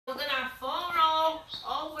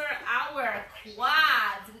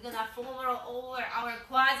quads. We're gonna foam roll over our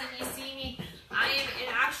quads, and you see me, I am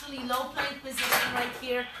in actually low plank position right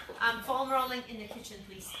here. I'm foam rolling in the kitchen,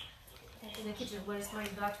 please. In the kitchen. Where's my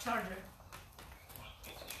black charger?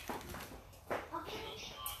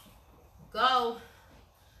 Go.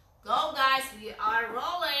 Go, guys. We are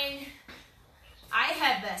rolling. I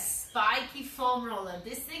have a spiky foam roller.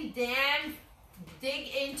 This thing damn dig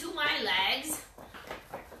into my legs.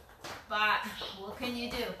 But what can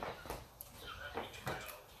you do?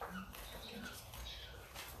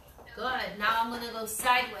 Good. Now I'm going to go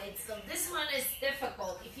sideways. So this one is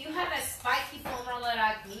difficult. If you have a spiky foam roller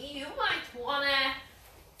like me, you might want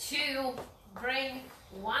to bring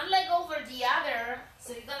one leg over the other.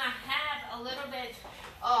 So you're going to have a little bit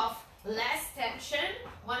of less tension.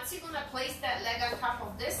 Once you're going to place that leg on top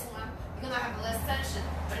of this one, you're going to have less tension.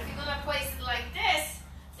 But if you're going to place it like this,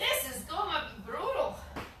 this is going to be brutal.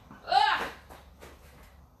 Ugh.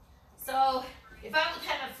 So if I would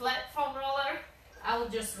have a flat foam roller, I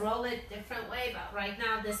would just roll it different way, but right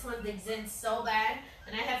now this one digs in so bad,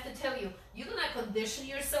 and I have to tell you, you're gonna condition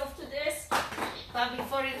yourself to this, but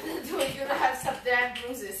before you're gonna do it, you're gonna have some damn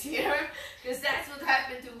bruises here, because that's what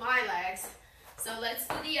happened to my legs. So let's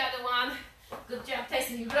do the other one. Good job,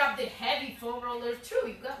 Tyson. You grabbed the heavy foam roller too.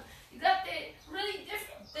 You got the really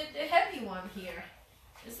different, the heavy one here.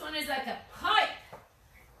 This one is like a pipe.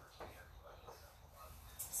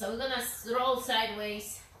 So we're gonna roll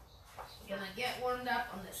sideways. Gonna get warmed up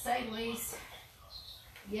on the sideways.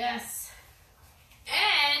 Yes.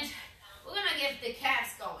 And we're gonna get the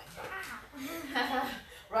calves going.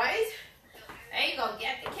 Right? There you go.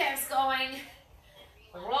 Get the calves going.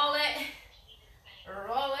 Roll it,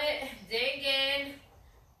 dig in.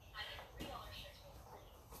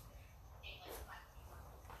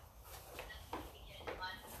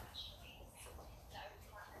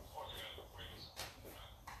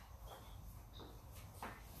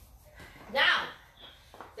 Now,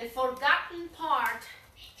 the forgotten part,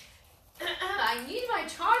 I need my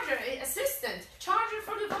charger, assistant. Charger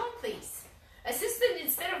for the phone, please. Assistant,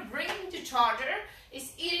 instead of bringing the charger,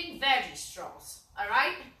 is eating veggie straws, all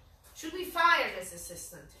right? Should we fire this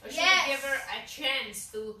assistant? Or should we give her a chance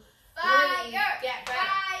to really get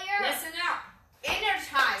better? Listen up. Inner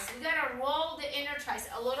thighs. We gotta roll the inner thighs.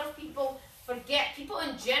 A lot of people forget, people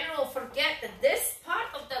in general forget that this part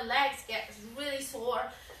of the legs gets really sore.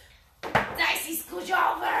 Dicey, scooch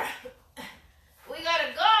over. We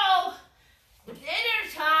gotta go with inner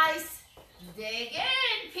thighs. Dig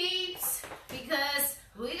in, peeps, because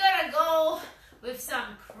we gotta go with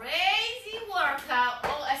some crazy workout.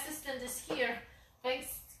 Oh, assistant is here.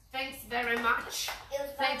 Thanks very much.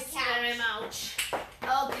 Thanks very much.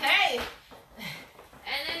 Okay.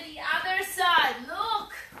 And then the other side.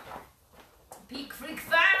 Look. Peak Freak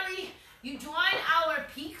family, you join our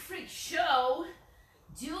Peak Freak show.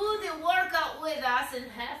 Do the workout with us and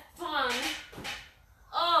have fun.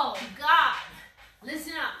 Oh God,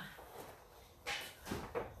 listen up.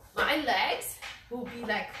 My legs will be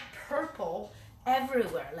like purple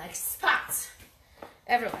everywhere, like spots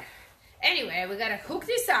everywhere. Anyway, we gotta hook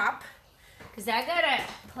this up because I gotta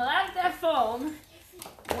plug the foam.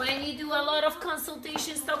 When you do a lot of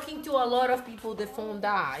consultations, talking to a lot of people, the phone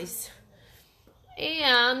dies.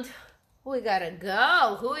 And we gotta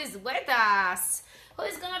go. Who is with us? Who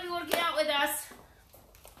is gonna be working out with us?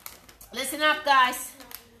 Listen up, guys.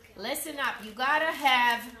 Listen up. You gotta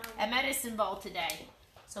have a medicine ball today.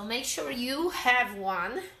 So make sure you have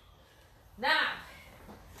one. Now,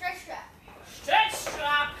 stretch strap. Stretch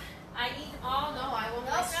strap. I need, oh no, I won't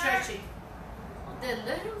be stretching. The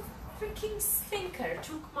little freaking stinker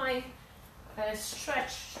took my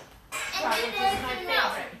stretch strap, which is my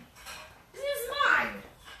favorite. This is mine.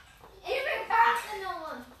 Give it back.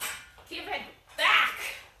 Give it back.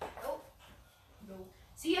 Nope. Nope.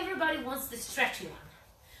 See, everybody wants the stretchy one.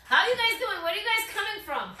 How are you guys doing? Where are you guys coming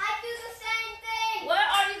from? I do the same thing. Where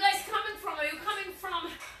are you guys coming from? Are you coming from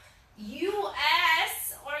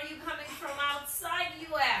U.S. or are you coming from outside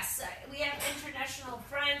U.S.? We have international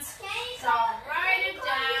friends. Can you so write it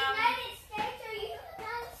down. United States or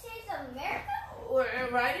United States of America? Or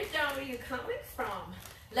write it down where you're coming from.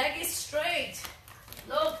 Leg is straight.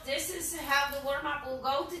 Look, this is how the warm-up will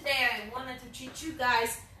go today. I wanted to teach you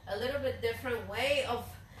guys a little bit different way of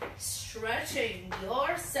stretching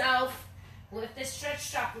yourself with the stretch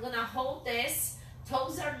strap. We're gonna hold this,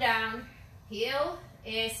 toes are down, heel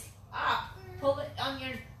is up. Pull it on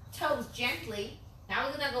your toes gently. Now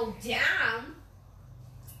we're gonna go down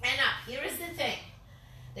and up. Here is the thing.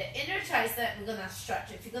 The inner thighs that we're gonna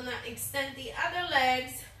stretch. If you're gonna extend the other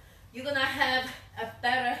legs, you're gonna have a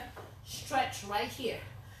better stretch right here.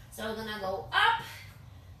 So we're gonna go up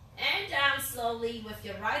And down slowly with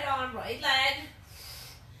your right arm, right leg.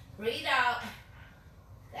 Breathe out.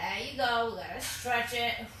 There you go. Gotta stretch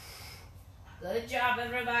it. Good job,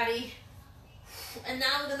 everybody. And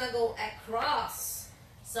now we're gonna go across.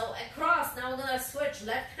 So across, now we're gonna switch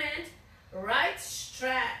left hand, right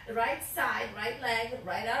side, right leg,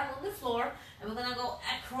 right arm on the floor, and we're gonna go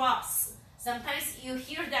across. Sometimes you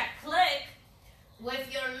hear that click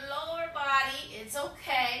with your lower body. It's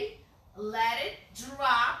okay. Let it drop.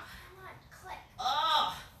 I want click.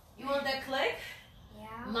 Oh, you want that click?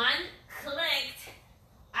 Yeah. Mine clicked.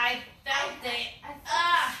 I felt it. I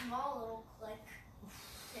felt a small little click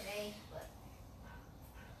today, but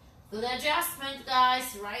Good adjustment,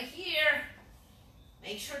 guys, right here.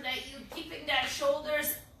 Make sure that you're keeping that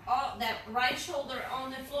that right shoulder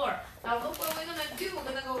on the floor. Now look what we're gonna do. We're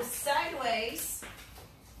gonna go sideways.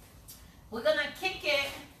 We're gonna kick it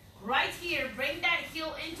right here. Bring that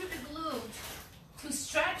heel into the glute to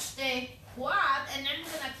stretch the quad, and then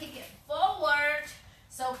we're gonna kick it forward.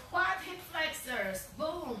 So quad hip flexors.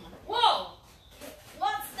 Boom. Whoa!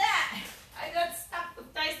 What's that? I got stuck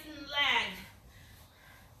with Tyson's leg.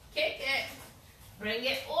 Kick it. Bring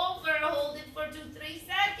it over. Hold it for 2-3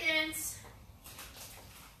 seconds.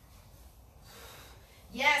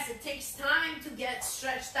 Yes, it takes time to get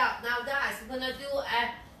stretched out. Now, guys, we're gonna do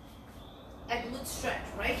a glute stretch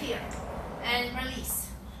right here and release.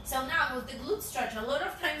 So now with the glute stretch, a lot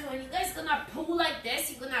of times when you guys gonna pull like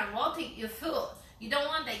this, you're gonna rotate your foot. You don't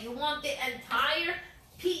want that. You want the entire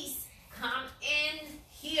piece come in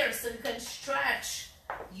here so you can stretch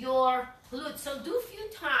your glute. So do a few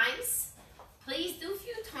times. Please do a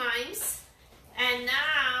few times. And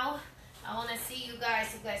now I want to see you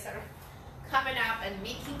guys. You guys are coming up and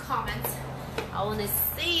making comments. I want to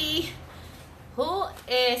see who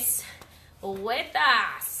is with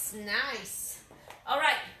us. Nice. All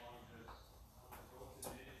right.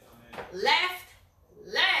 Left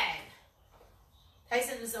leg.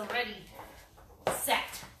 Tyson is already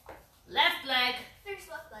set. Left leg. there's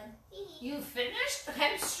left leg. You finished?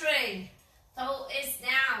 Hamstring. Toe is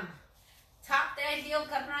down. Tap that heel,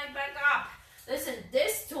 come right back up. Listen,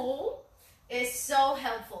 this tool is so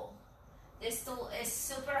helpful. This tool is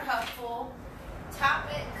super helpful. Tap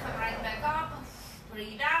it, come right back up.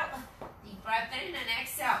 Breathe out. Deep breath in and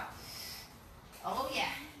exhale. Oh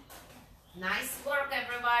yeah. Nice work,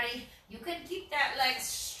 everybody. You can keep that leg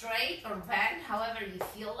straight or bent, however you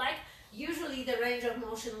feel like. Usually the range of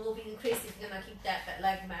motion will be increased if you're gonna keep that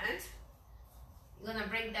leg bent. You're gonna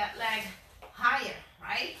bring that leg higher,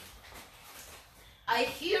 right? I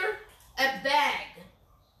hear a bag.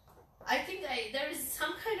 I think there is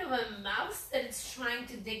some kind of a mouse that is trying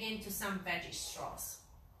to dig into some veggie straws.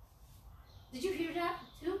 Did you hear that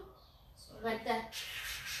too? Like that.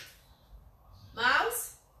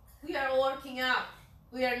 Mouse, we are working out.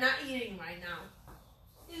 We are not eating right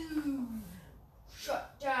now. Ooh.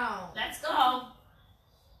 Shut down. Let's go.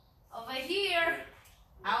 Over here.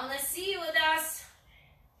 I want to see you with us.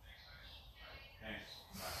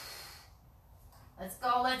 Let's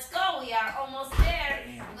go, let's go. We are almost there.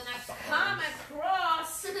 We're going to come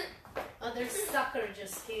across. Other sucker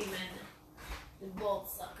just came in. The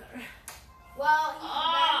bolt sucker. Well,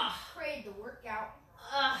 he created the workout.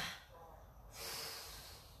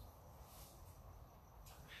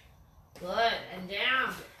 Good, and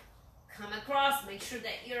down. Come across. Make sure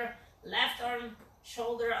that your left arm,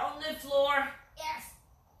 shoulder on the floor. Yes.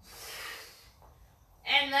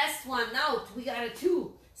 And last one. Note, we got a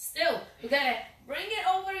 2. Still, you gotta bring it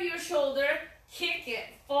over your shoulder, kick it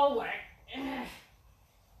forward. I'm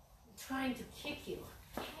trying to kick you.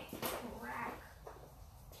 I'm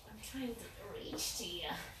trying to reach to you.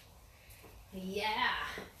 Yeah.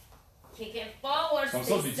 Kick it forward. So I'm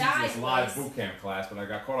supposed to be teaching this live boot camp class, but I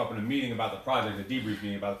got caught up in a meeting about the project, a debrief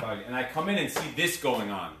meeting about the project, and I come in and see this going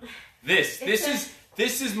on. This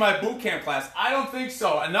is my boot camp class. I don't think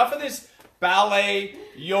so. Enough of this ballet,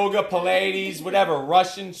 yoga, Pilates, whatever,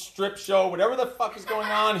 Russian strip show, whatever the fuck is going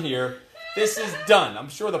on here. This is done. I'm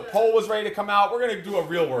sure the pole was ready to come out. We're gonna do a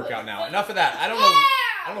real workout now. Enough of that. I don't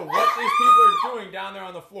know what these people are doing down there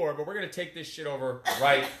on the floor, but we're gonna take this shit over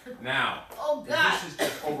right now. Oh God! This is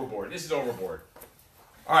just overboard. This is overboard.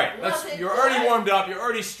 All right, you're already warmed up. You're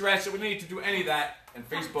already stretched. So we don't need to do any of that. And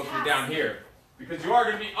Facebook, you're down here because you are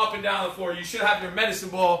gonna be up and down the floor. You should have your medicine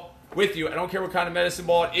ball with you. I don't care what kind of medicine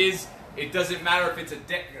ball it is. It doesn't matter if it's a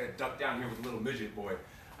dent. I'm gonna duck down here with a little midget boy.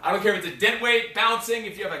 I don't care if it's a dent weight, bouncing,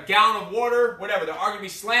 if you have a gallon of water, whatever. There are gonna be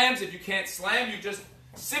slams. If you can't slam, you just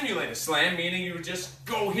simulate a slam, meaning you just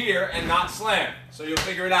go here and not slam. So you'll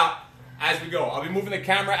figure it out as we go. I'll be moving the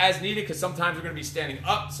camera as needed because sometimes we're gonna be standing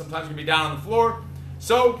up, sometimes we're gonna be down on the floor.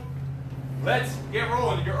 So let's get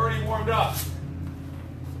rolling. You're already warmed up.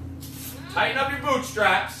 Tighten up your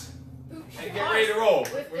bootstraps and get ready to roll.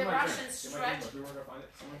 With the Russian stretch.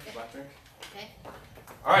 Okay.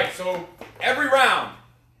 All right, so every round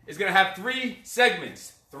is going to have 3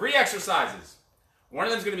 segments, 3 exercises. One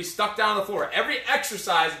of them is going to be stuck down on the floor. Every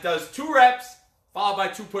exercise does 2 reps followed by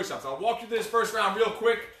 2 push-ups. I'll walk you through this first round real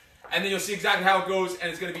quick, and then you'll see exactly how it goes, and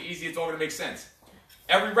it's going to be easy. It's all going to make sense.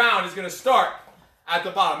 Every round is going to start at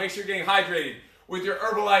the bottom. Make sure you're getting hydrated with your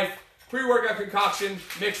Herbalife pre-workout concoction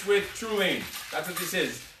mixed with Truline. That's what this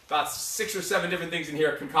is. About 6 or 7 different things in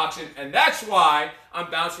here, concoction, and that's why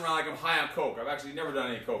I'm bouncing around like I'm high on coke. I've actually never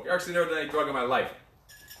done any coke. I've actually never done any drug in my life.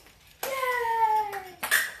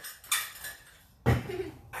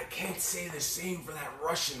 I can't say the same for that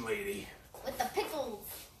Russian lady. With the pickles.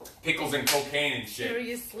 Pickles and cocaine and shit.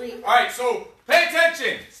 Seriously. All right, so pay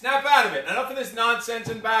attention. Snap out of it. Enough of this nonsense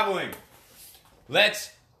and babbling.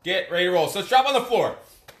 Let's get ready to roll. So let's drop on the floor.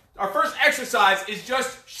 Our first exercise is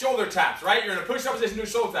just shoulder taps, right? You're in a push-up position, do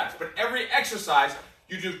shoulder taps. But every exercise,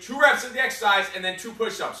 you do 2 reps of the exercise and then 2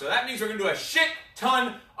 push-ups. So that means we're going to do a shit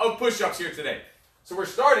ton of push-ups here today. So we're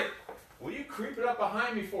starting. What are you creeping up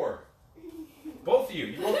behind me for? Both of you.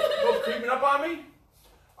 You both creeping up on me?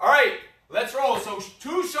 All right, let's roll. So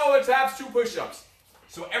 2 shoulder taps, 2 push-ups.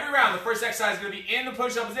 So every round, the first exercise is going to be in the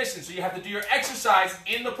push-up position. So you have to do your exercise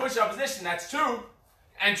in the push-up position. That's 2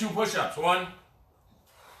 and 2 push-ups. 1.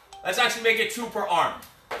 Let's actually make it 2 per arm,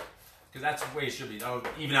 because that's the way it should be. That'll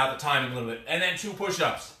even out the timing a little bit. And then 2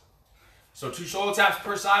 push-ups. So 2 shoulder taps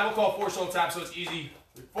per side. We'll call 4 shoulder taps, so it's easy.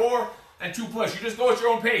 4 and 2 push. You just go at your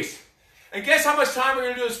own pace. And guess how much time we're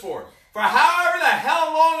going to do this for? For however the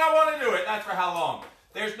hell long I want to do it, that's for how long.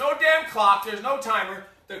 There's no damn clock. There's no timer.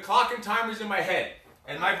 The clock and timer's in my head.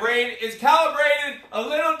 And my brain is calibrated a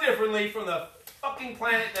little differently from the fucking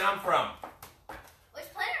planet that I'm from. Which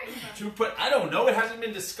planet are you from? I don't know. It hasn't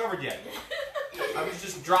been discovered yet. I was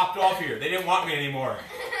just dropped off here. They didn't want me anymore.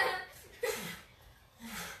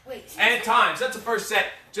 Wait. And times. That's the first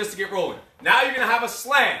set just to get rolling. Now you're going to have a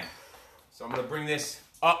slam. So I'm going to bring this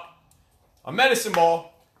up. A medicine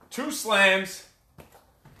ball, 2 slams,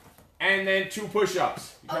 and then 2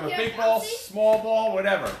 push-ups. You can have a big ball, small ball,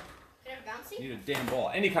 whatever. Can I have a bouncy? You need a damn ball.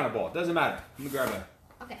 Any kind of ball. It doesn't matter. Let me grab a...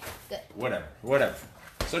 Okay, good. Whatever.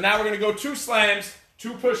 So now we're going to go 2 slams,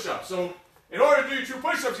 2 push-ups. So in order to do your 2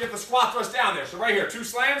 push-ups, you have to squat thrust down there. So right here, 2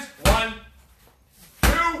 slams. 1,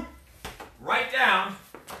 2, right down.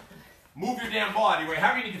 Move your damn ball anyway.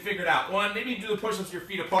 However you need to figure it out. 1, maybe you do the push-ups with your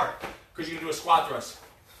feet apart, because you're going to do a squat thrust.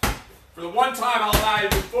 For the 1 time, I'll allow you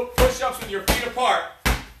to do push-ups with your feet apart,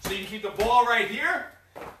 so you can keep the ball right here,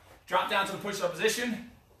 drop down to the push-up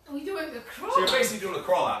position. Are we doing the crawl? So you're basically doing a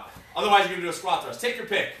crawl out. Otherwise, you're going to do a squat thrust. Take your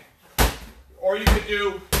pick. Or you could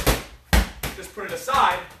do, just put it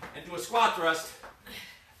aside and do a squat thrust,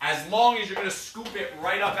 as long as you're going to scoop it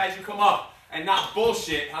right up as you come up and not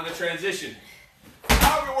bullshit on the transition.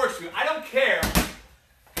 However it works for you. I don't care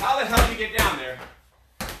how the hell you get down there.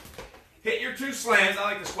 Hit your 2 slams. I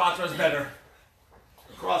like the squat thrust better.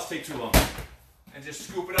 The crawls take too long. And just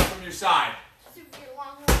scoop it up from your side. Super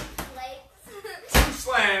long legs. 2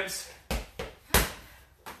 slams.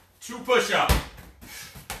 2 push-ups.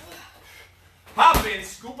 Hop in,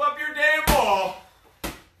 scoop up your damn ball,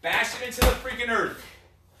 bash it into the freaking earth.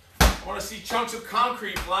 I want to see chunks of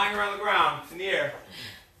concrete flying around the ground in the air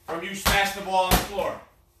from you smashing the ball on the floor.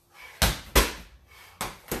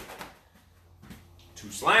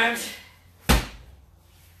 2 slams.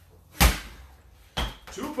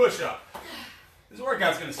 2 push-ups. This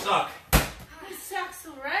workout's going to suck. It sucks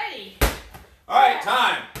already. All right,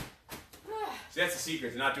 time. See, that's the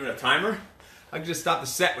secret to not doing a timer. I can just stop the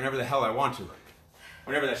set whenever the hell I want to.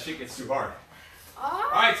 Whenever that shit gets too hard.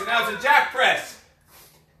 Oh. All right, so now it's a jack press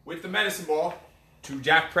with the medicine ball. 2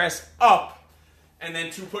 jack press up, and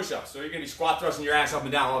then 2 push-ups. So you're going to be squat thrusting your ass up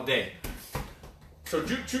and down all day. So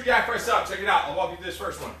 2 jack press up. Check it out. I'll walk you through this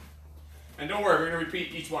first one. And don't worry, we're going to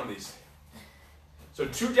repeat each one of these. So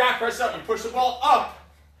 2 jack press up. You push the ball up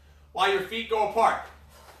while your feet go apart.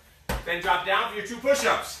 Then drop down for your 2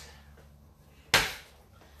 push-ups.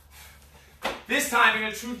 This time you're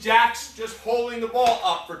going to 2 jacks, just holding the ball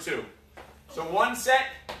up for 2. So 1 set,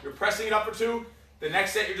 you're pressing it up for 2. The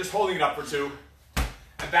next set, you're just holding it up for 2.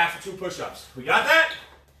 And back for 2 push-ups. We got that?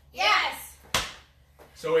 Yes.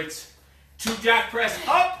 So it's 2 jack press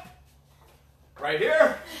up, right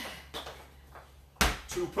here.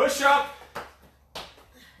 2 push-up.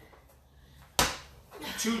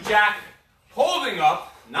 2 jack holding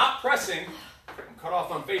up, not pressing. I'm cut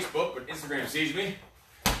off on Facebook, but Instagram sees me.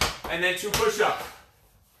 And then 2 push-ups.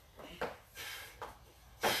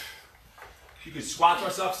 You can squat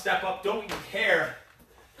thrust up, step up. Don't even care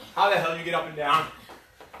how the hell you get up and down,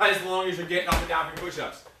 as long as you're getting up and down for your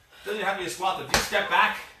push-ups. Doesn't have to be a squat lift. Just step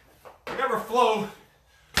back. Whatever flow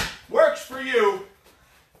works for you.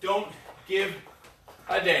 Don't give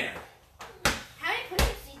a damn. How many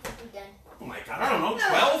push-ups do you think we've done? Oh my God, I don't know,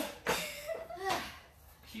 12?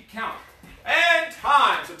 Keep count. And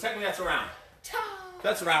time. So technically that's a round.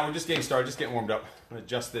 That's a round. We're just getting started, just getting warmed up. I'm going to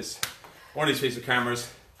adjust this, one of these Facebook cameras,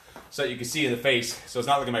 so that you can see in the face. So it's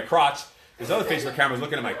not looking at my crotch. This other Facebook camera is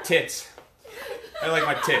looking at my tits. I like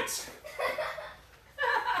my tits.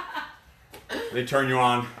 They turn you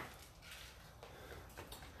on.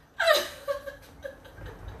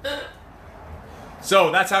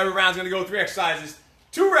 So that's how every round's going to go. 3 exercises,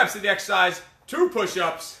 2 reps of the exercise, 2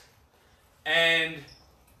 push-ups, and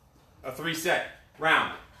a 3-set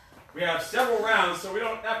round. We have several rounds, so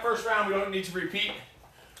that first round we don't need to repeat.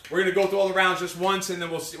 We're going to go through all the rounds just once, and then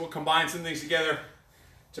we'll combine some things together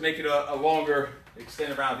to make it a longer,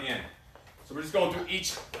 extended round at the end. So we're just going through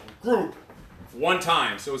each group one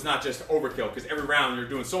time, so it's not just overkill, because every round you're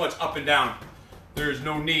doing so much up and down, there's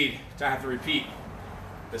no need to have to repeat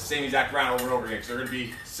the same exact round over and over again, because they're going to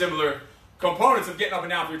be similar components of getting up and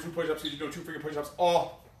down for your 2 push-ups, because you're doing 2 freaking push-ups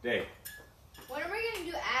all day. When are we going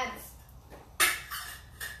to do abs?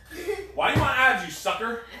 Why do you want abs, you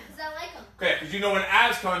sucker? Because I like them. Okay, because you know when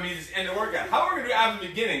abs come, it means it's the end of the workout. How are we going to do abs in the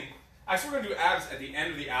beginning? Actually, we're going to do abs at the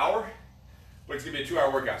end of the hour, but it's going to be a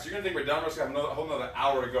 2-hour workout. So you're going to think we're done, we're just going to have a whole another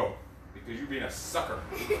hour to go, because you're being a sucker.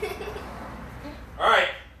 All right,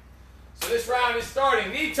 so this round is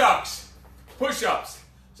starting. Knee tucks, push-ups.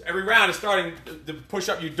 So every round is starting the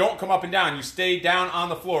push-up. You don't come up and down. You stay down on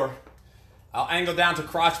the floor. I'll angle down to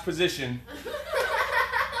crotch position.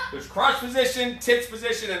 There's crotch position, tits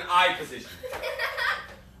position, and eye position.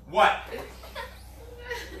 What?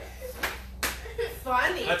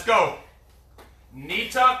 Funny. Let's go. Knee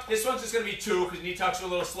tuck. This one's just going to be 2 because knee tucks are a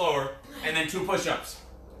little slower. And then 2 push-ups.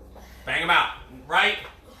 Bang them out. Right,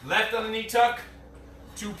 left on the knee tuck,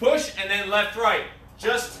 2 push, and then left, right.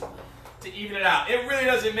 Just to even it out. It really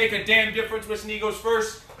doesn't make a damn difference which knee goes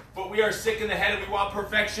first, but we are sick in the head and we want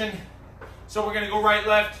perfection. So we're going to go right,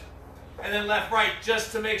 left, and then left, right,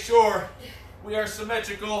 just to make sure we are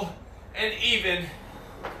symmetrical and even.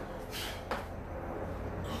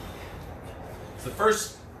 So the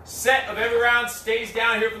first set of every round stays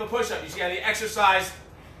down here for the push-up. You see how the exercise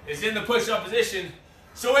is in the push-up position.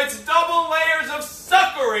 So it's double layers of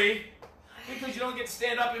suckery because you don't get to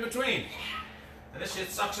stand up in between. And this shit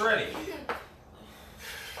sucks already.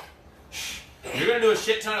 You're going to do a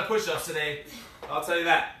shit ton of push-ups today. I'll tell you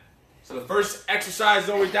that. So the first exercise is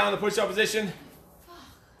always down in the push-up position.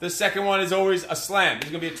 The second one is always a slam.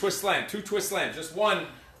 There's going to be a twist slam. 2 twist slams. Just 1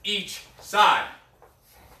 each side.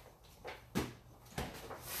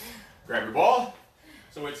 Grab your ball.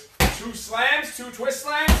 So it's 2 slams, 2 twist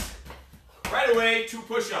slams. Right away, 2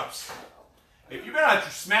 push-ups. If you're not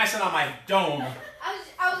smashing on my dome, I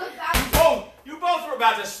was about to. you both were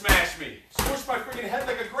about to smash me. Squish my freaking head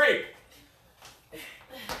like a grape.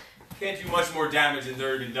 Can't do much more damage than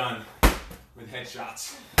already been done with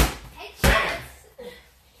headshots. Headshots.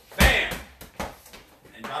 Bam.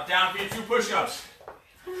 And drop down for your 2 push-ups.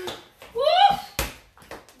 Woo!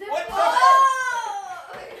 What the?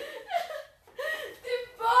 The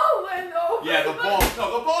ball went over. Yeah, the ball.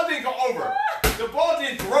 No, the ball didn't go over. The ball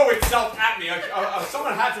didn't throw itself at me.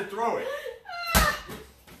 Someone had to throw it.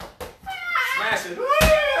 Smash it.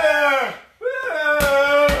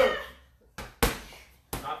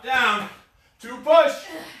 Drop down. 2 push.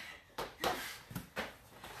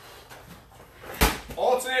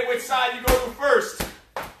 Alternate which side you go to first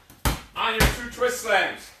on your 2 twist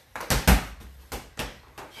slams.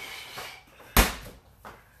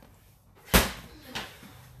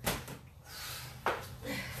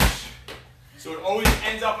 So it always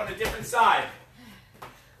ends up on a different side.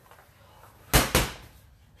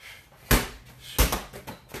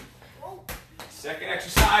 Second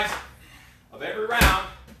exercise of every round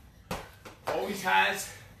always has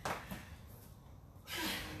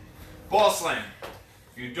ball slam.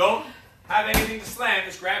 If you don't have anything to slam,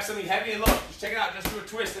 just grab something heavy and look. Just check it out. Just do a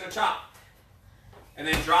twist and a chop. And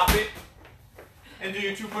then drop it and do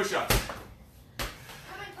your 2 push-ups.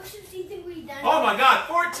 How many push-ups do you think we've done? Oh my God,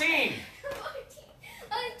 14!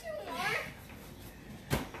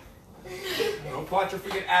 Don't pull out your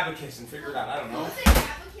freaking abacus and figure it out. I don't know. What's an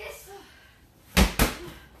abacus?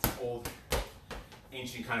 It's an old,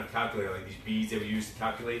 ancient kind of calculator, like these beads that we used to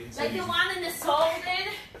calculate. Like the one in the soul did.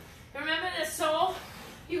 Remember the soul?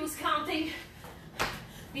 He was counting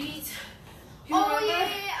beads. You remember?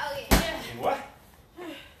 Yeah. What?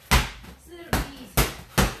 It's little beads.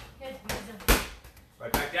 Get beads.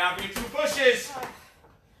 Right back down for your 2 pushes.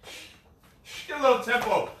 Get a little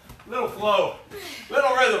tempo, little flow,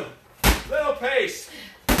 little rhythm, little pace.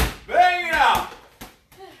 Bang it out.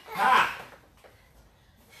 Ha.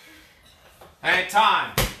 And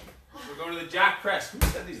time. We're going to the jack press. Who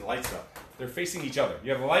set these lights up? They're facing each other.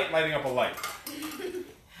 You have a light lighting up a light.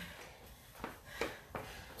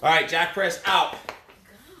 All right, jack press out.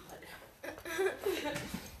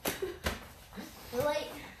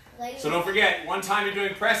 So don't forget, one time you're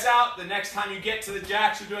doing press out, the next time you get to the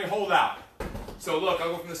jacks, you're doing hold out. So look,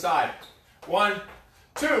 I'll go from the side. 1,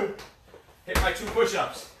 2, hit my 2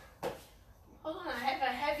 push-ups. Hold on, I have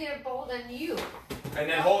a heavier ball than you. And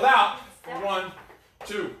then hold out for 1,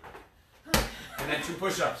 2. And then 2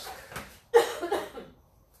 push-ups.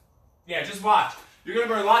 Yeah, just watch. You're going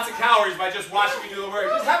to burn lots of calories by just watching me do the work.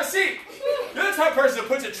 Just have a seat. You're the type of person that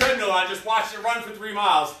puts a treadmill on, just watch it run for 3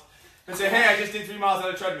 miles, and say, hey, I just did 3 miles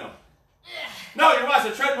on a treadmill. No, you watch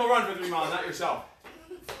a treadmill run for 3 miles, not yourself.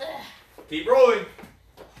 Keep rolling.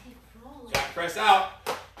 Jack press out.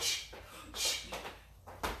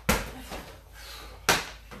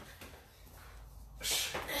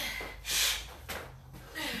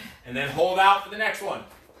 And then hold out for the next one.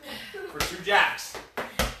 For 2 jacks.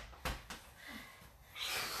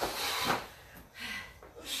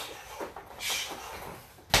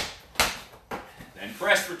 Then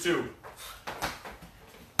press for 2.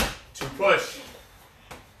 2 push.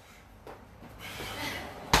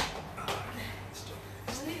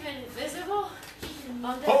 Is it even visible?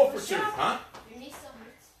 Hold for 2, huh? You need some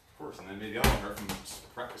hurts. Of course, and then made the other one hurt from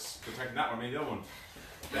practice. Protecting that one, made the other one.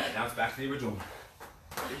 Now it's back to the original.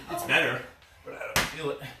 It's better, but I don't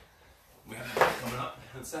feel it. We have that coming up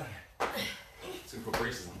on Saturday. Let's go put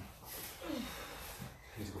braces on. I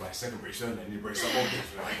need to go buy a second brace, and I need to brace up both things.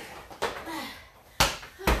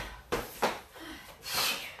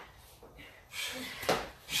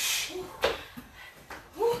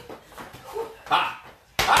 Ha!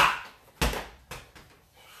 Ha!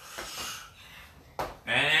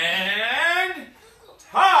 And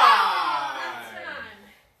time!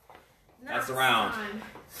 That's the round.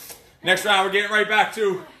 Next round, we're getting right back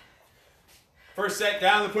to first set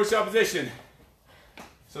down in the push-up position.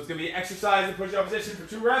 So it's going to be exercise in push-up position for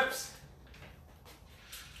 2 reps.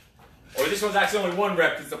 Or this one's actually only 1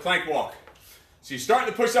 rep. It's the plank walk. So you start in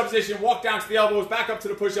the push-up position, walk down to the elbows, back up to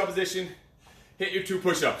the push-up position, hit your 2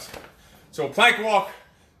 push-ups. So plank walk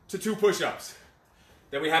to 2 push-ups.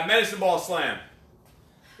 Then we have medicine ball slam.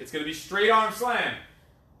 It's going to be straight arm slam.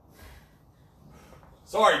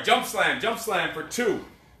 Sorry, jump slam for 2.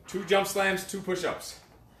 2 jump slams, 2 push-ups.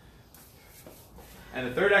 And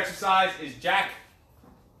the third exercise is jack,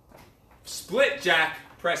 split jack,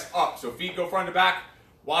 press up. So feet go front to back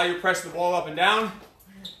while you're pressing the ball up and down.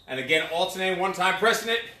 And again, alternating, one time pressing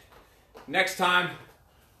it, next time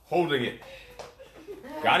holding it.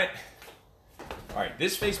 Got it? All right,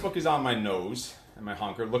 this Facebook is on my nose and my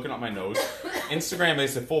honker, looking up my nose. Instagram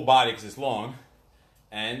is a full body because it's long.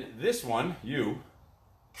 And this one, you're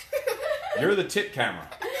the tit camera.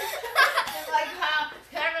 Like how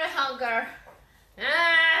camera hunger. No.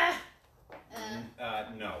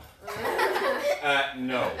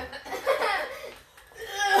 No.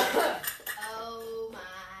 Oh my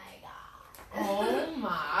god. Oh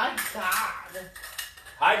my god.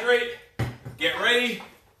 Hydrate, get ready.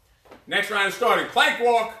 Next round is starting. Plank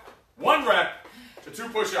walk, 1 rep to 2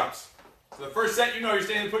 push-ups. So the first set, you know you're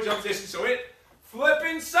staying in the push-up position, so it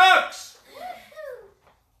flipping sucks.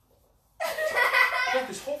 I got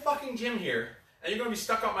this whole fucking gym here, and you're going to be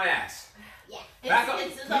stuck up my ass. Yeah. Back up,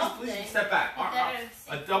 It's please step back.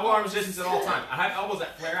 A double arm resistance at all times. I have elbows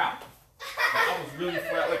that flare out. My elbows really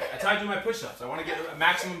flare out. Like, I try to do my push-ups. I want to get a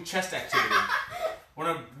maximum chest activity. I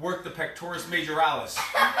want to work the pectoris majoralis.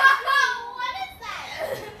 What is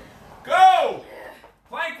that? Go!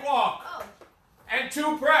 Plank walk. Oh. And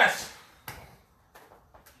 2 press.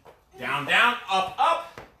 Down, down, up,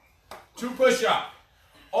 up. 2 push-up.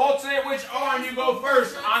 Alternate which arm you go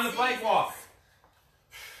first on the plank walk.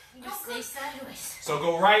 You stay sideways. So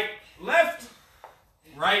go right, left,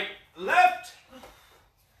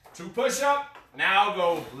 2 push-up. Now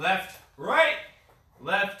go left, right,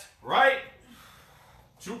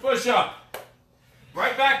 2 push-up.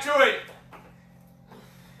 Right back to it.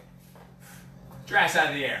 Get your ass out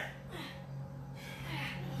of the air.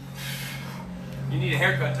 You need a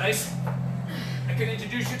haircut, Tice. I can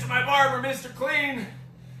introduce you to my barber, Mr. Clean.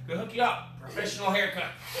 Go hook you up. Professional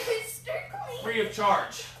haircut. Mr. Clean. Free of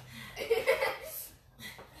charge. You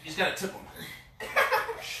just gotta tip them.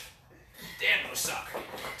 Damn, those suck.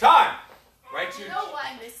 Time. Right to You your, know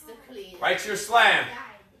why, Mr. Clean? right to your slam.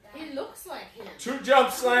 He looks like him. 2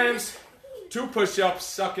 jump slams, 2 push-ups,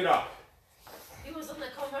 suck it up. He was on the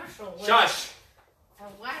commercial. Shush. A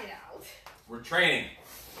whiteout. We're training.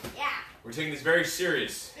 Yeah. We're taking this very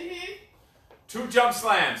serious. Mhm. 2 jump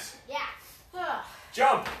slams. Yeah.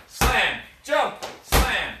 Jump, slam, jump,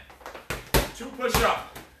 slam. 2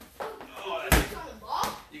 push-up. Oh, that's On the ball.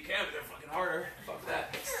 You can, but they're fucking harder. Fuck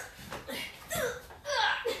that.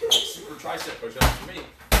 Super tricep push-ups for me.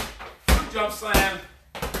 2 jump slam.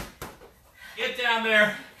 Get down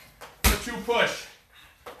there for 2 push.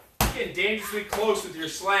 You're getting dangerously close with your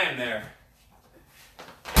slam there.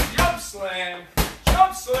 Jump slam.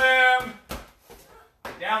 Jump slam.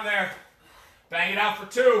 Down there. Bang it out for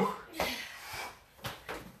 2.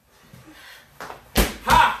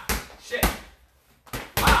 Ha! Shit.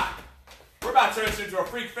 Ha! We're about to turn this into a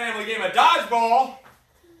freak family game of dodgeball.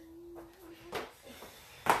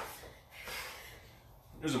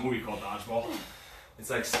 There's a movie called Dodgeball. It's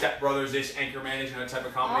like Step Brothers-ish, Anchorman-ish, and that type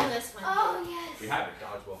of comedy. Oh, this one. Oh, yes. We have it,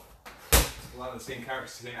 Dodgeball. It's a lot of the same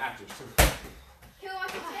characters, same actors, too. Who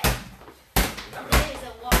wants to play? We have it Today is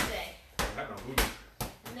a walk day. we have it on movie.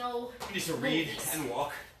 No. You need to read movies. and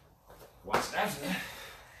walk. Watch that.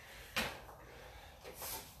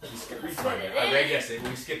 We skipped reading time. I read yesterday.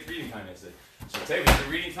 We skipped reading time yesterday. So today we have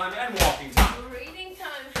the reading time and walking time. Reading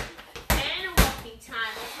time and walking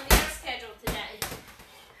time. What's on your schedule today?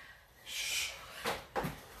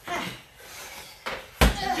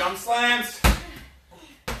 2 jump slams.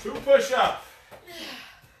 2 push-ups.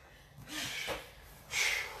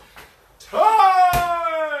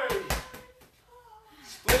 Time!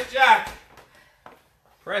 Split jack.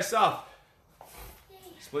 Press up.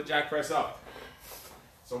 Split jack, press up.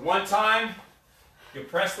 So one time, you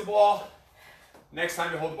press the ball. Next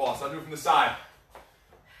time, you hold the ball. So I'll do it from the side.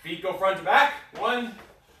 Feet go front to back. 1,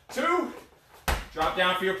 2. Drop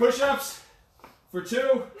down for your push-ups. For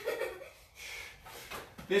 2.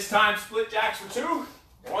 This time, split jacks for 2.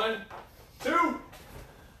 1, 2.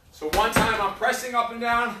 So one time, I'm pressing up and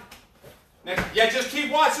down. Next, yeah, just keep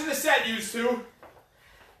watching the set, you 2.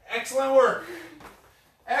 Excellent work.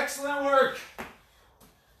 Excellent work.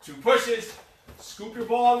 2 pushes. Scoop your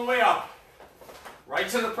ball all the way up. Right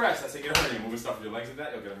to the press. That's how you get a hernia. Moving stuff with your legs like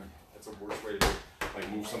that, you'll get a hernia. That's the worst way to do it. Like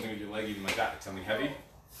move something with your leg even like that. Like something heavy.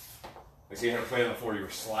 Like say you had to play on the floor, you were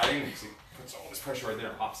sliding. You see, puts all this pressure right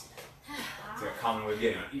there, opposite. It's like a common way of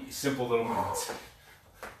getting it. Simple little movements.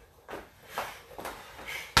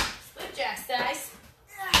 Split jacks, guys.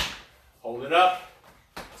 Hold it up.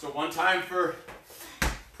 So one time for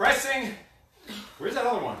pressing. Where's that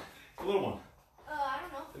other one? The little one. I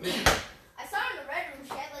don't know. The midget. I saw her in the red room.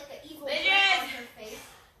 She had like an evil Midget! grin on her face.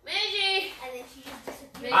 Midgie! And then she just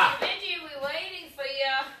disappeared. Midgie, Ah. Midgie, we're waiting for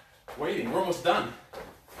you. Waiting. We're almost done.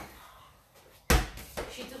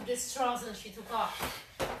 She took the straws and she took off.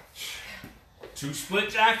 2 split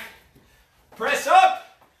jack. Press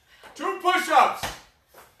up. 2 push-ups.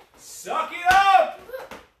 Suck it up.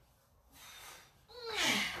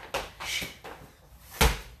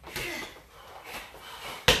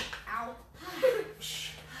 Ow.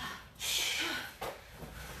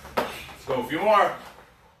 Let's go a few more.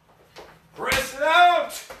 Press it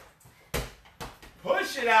out.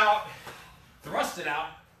 Push it out. Thrust it out.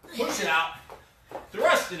 Push it out.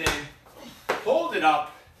 Thrust it in. Hold it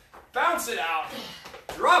up. Bounce it out.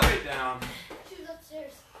 Drop it down. She was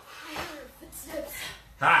upstairs. I heard her footsteps.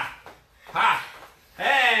 Ha. Ha.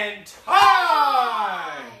 And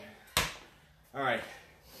time. All right.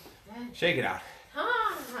 Shake it out.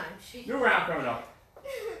 She New round coming up.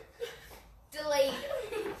 Delayed.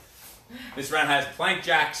 This round has plank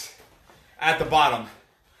jacks at the bottom.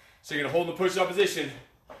 So you're going to hold the push-up position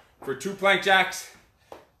for 2 plank jacks,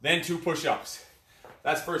 then 2 push-ups.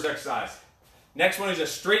 That's first exercise. Next one is a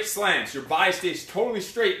straight slam. So your body stays totally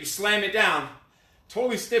straight. You slam it down,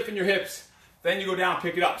 totally stiff in your hips. Then you go down,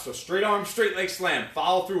 pick it up. So straight arm, straight leg slam.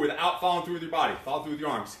 Follow through without following through with your body. Follow through with your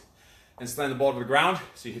arms. And slam the ball to the ground.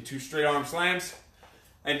 So you hit 2 straight arm slams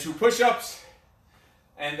and 2 push-ups.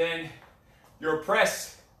 And then your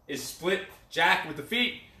press is split jack with the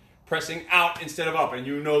feet, pressing out instead of up. And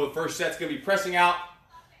you know the first set's going to be pressing out.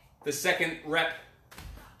 The second rep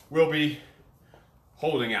will be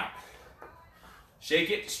holding out.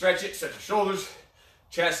 Shake it, stretch your shoulders,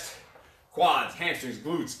 chest, quads, hamstrings,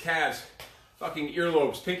 glutes, calves, fucking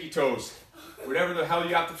earlobes, pinky toes, whatever the hell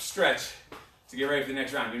you have to stretch to get ready for the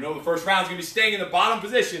next round. You know the first round is going to be staying in the bottom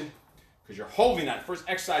position because you're holding that. First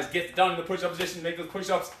exercise gets done in the push-up position, make those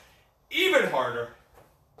push-ups even harder.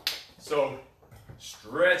 So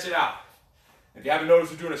stretch it out. If you haven't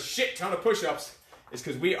noticed, we're doing a shit ton of push-ups. It's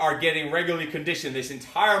because we are getting regularly conditioned this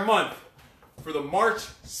entire month for the March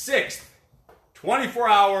 6th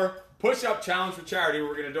 24-hour push-up challenge for charity.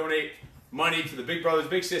 We're going to donate money to the Big Brothers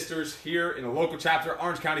Big Sisters here in the local chapter,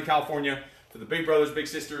 Orange County, California, for the Big Brothers Big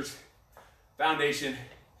Sisters Foundation.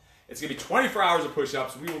 It's going to be 24 hours of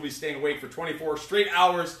push-ups. We will be staying awake for 24 straight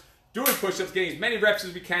hours, doing push-ups, getting as many reps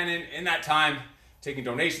as we can in that time, taking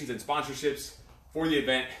donations and sponsorships for the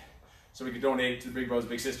event so we can donate to the Big Brothers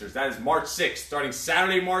Big Sisters. That is March 6th, starting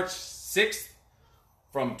Saturday, March 6th,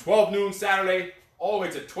 from 12 noon Saturday all the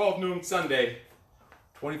way to 12 noon Sunday.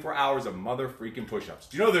 24 hours of mother freaking push-ups.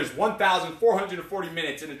 Do you know there's 1,440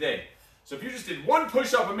 minutes in a day? So if you just did one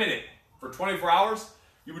push-up a minute for 24 hours,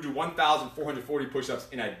 you would do 1,440 push-ups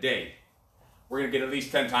in a day. We're going to get at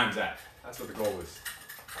least 10 times that. That's what the goal is.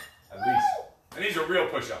 At least. And these are real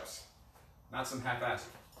push-ups, not some half-assed.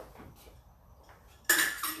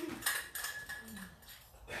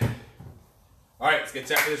 All right, let's get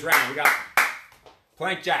set for this round. We got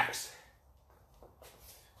plank jacks.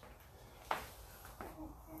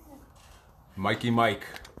 Mikey Mike,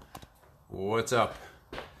 what's up?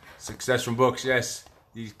 Success from books, yes.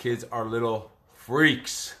 These kids are little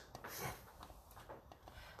freaks.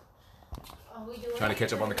 Trying to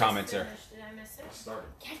catch up on the comments there. Did I miss it? Started.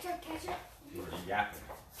 Catch up, catch up. You already yapping.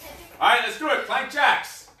 All right, let's do it. Plank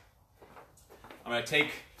jacks. I'm gonna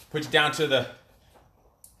put you down to the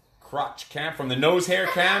crotch cam, from the nose hair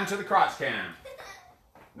cam to the crotch cam.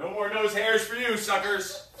 No more nose hairs for you,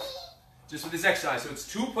 suckers. Just with this exercise. So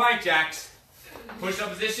it's 2 plank jacks. Push-up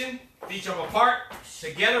position, feet jump apart,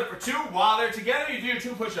 together for 2. While they're together, you do your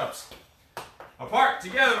 2 push-ups. Apart,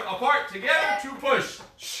 together, 2 push.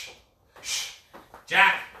 Shh, shh.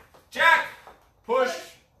 Jack, jack, push,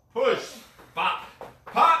 push. Pop,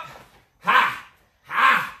 pop, ha,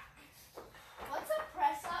 ha. What's a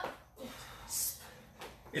press up?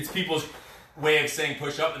 It's people's way of saying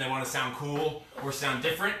push-up and they want to sound cool or sound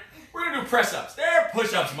different. We're going to do press-ups. They're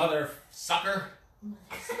push-ups, mother sucker.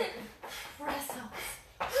 Press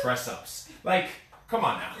ups. Press-ups. Like, come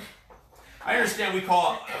on now. I understand we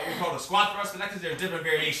call it a squat thrust, but that's because there are different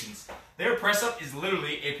variations. Their press-up is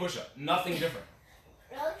literally a push-up. Nothing different.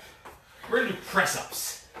 Really? We're going to do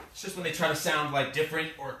press-ups. It's just when they try to sound like different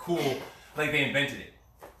or cool, like they invented it.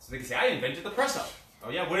 So they can say, I invented the press-up. Oh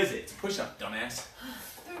yeah, what is it? It's a push-up, dumbass.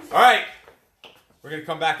 All right. We're going to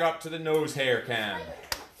come back up to the nose hair cam.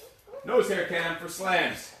 Nose hair cam for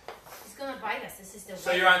slams. He's gonna bite us. This is the way.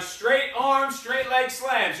 So you're on straight arm, straight leg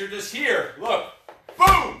slams. You're just here. Look.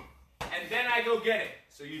 Boom! And then I go get it.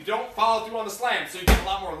 So you don't follow through on the slam. So you get a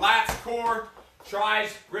lot more lats, core,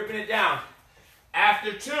 tries, ripping it down.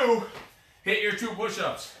 After 2, hit your 2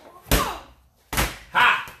 push-ups.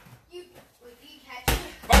 Ha! You catch it?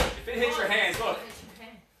 Boom! If it hits your hands, look.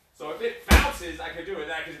 So if it bounces, I can do it.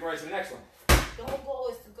 Then I can go right to the next one. The whole goal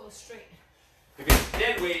is to go straight. If it's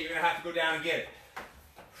dead weight, you're going to have to go down and get it.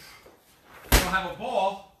 If you don't have a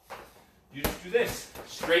ball, you just do this.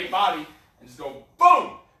 Straight body, and just go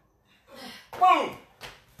boom! Boom!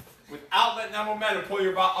 Without letting that momentum pull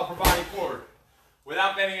your upper body forward.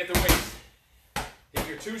 Without bending at the waist. Hit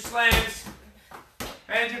your 2 slams,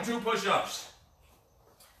 and your 2 push-ups.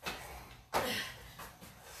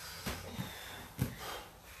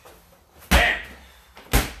 Bam!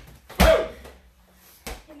 Boom!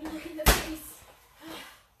 In the face.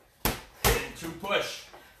 2 push.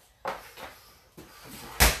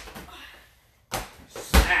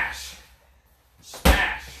 Smash.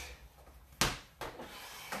 Smash.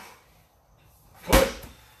 Push.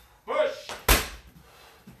 Push.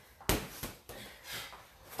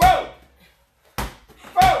 Boom.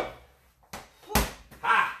 Boom.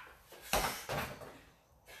 Ha.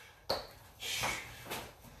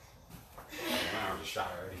 I already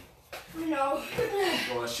shot already. No.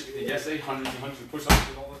 Well, that shit we did yesterday, hundreds and hundreds of push-ups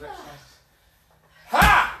with all those exercises.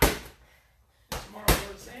 Ha! Tomorrow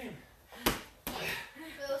we're the same.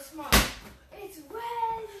 Feel small. It's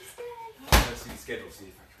Wednesday. Let's see the schedule, see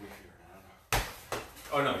if I can wait here.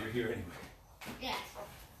 I don't know. Oh no, you're here anyway. Yes.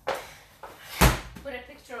 Put a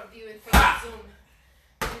picture of you in front of Zoom.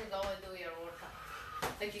 You can go and do your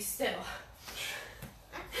workout. Like you still.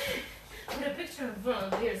 Put a picture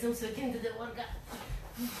of your Zoom so you can do the workout.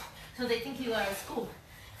 So they think you are at school.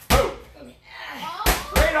 Boom!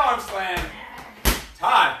 Oh. Great arm slam.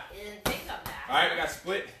 Tie. You didn't think of that. All right, we got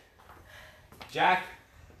split. Jack.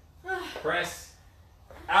 Press.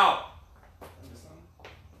 Out.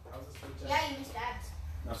 Yeah, you missed abs.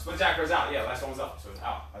 No, split jack goes out. Yeah, last one was up, so it's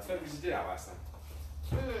out. I thought we just did out last time.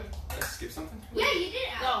 Let's skip something. Yeah, you did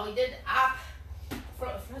abs. No, we did up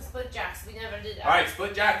for split jacks. We never did up. All right,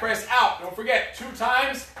 split jack press out. Don't forget, 2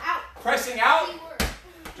 times. Out. Pressing out. Keyword.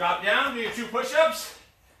 Drop down. Do your 2 push-ups.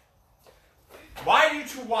 Why do you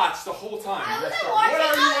 2 watch the whole time? I wasn't Let's start. watching. What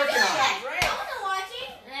are you I was working on? doing it. I wasn't watching.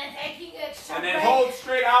 And taking extra And then hold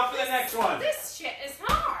straight out for the next one. This shit is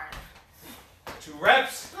hard. 2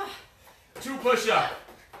 reps, 2 push-ups.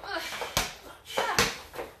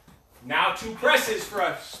 Now 2 presses for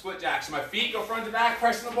a split jack. So my feet go front to back,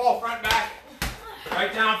 pressing the ball front back.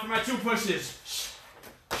 Right down for my 2 pushes.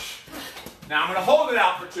 Now I'm going to hold it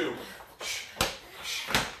out for 2.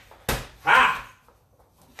 Ha!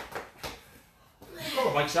 Call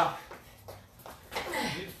a bike shop.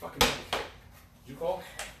 You just fucking. Did you call?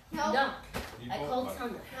 No. No. You I called? called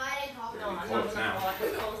Thunder. No, I didn't call. No, I'm not Close going to now. call. I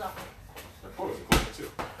put calls up. My quota's a quota too.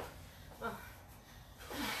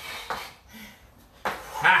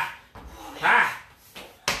 Ha! Ha!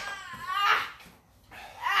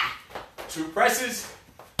 2 presses,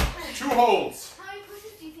 2 holds. How many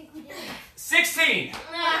pushes do you think we did? 16. Oh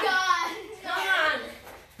my god! Come on.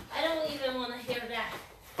 I don't even want to hear that.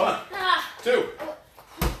 1, 2.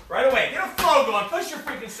 Right away. Get a flow going. Push your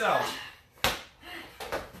freaking self.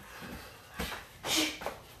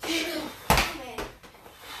 Oh man.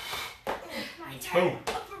 My entire Boom.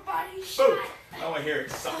 upper body Boom. shot. I want to hear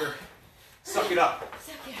it, sucker. Suck it up.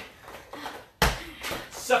 Suck it.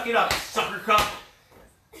 Suck it up, sucker cup.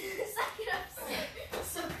 Suck it up,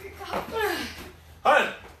 sucker cup.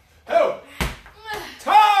 1, 2.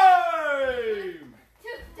 Time!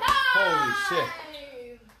 Holy shit.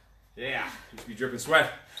 Yeah. You should be dripping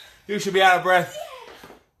sweat. You should be out of breath.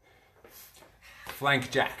 Flank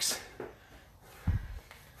jacks.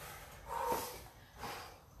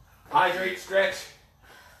 Hydrate, stretch,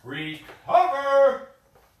 recover.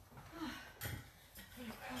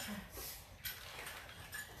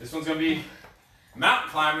 This one's going to be mountain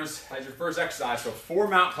climbers as your first exercise. So 4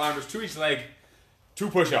 mountain climbers, 2 each leg, 2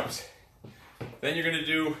 push-ups. Then you're going to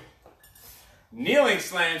do kneeling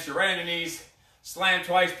slams. You're right on your knees. Slam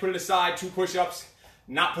twice, put it aside, 2 push-ups.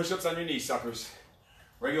 Not push-ups on your knees, suckers.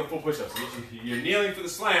 Regular full push-ups. You're kneeling for the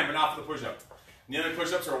slam, but not for the push-up. Kneeling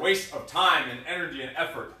push-ups are a waste of time and energy and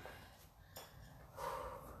effort.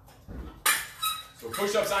 So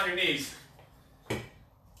push-ups on your knees.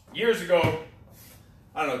 Years ago,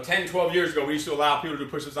 I don't know, 10, 12 years ago, we used to allow people to do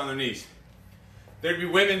push-ups on their knees. There'd be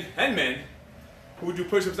women and men who would do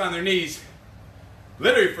push-ups on their knees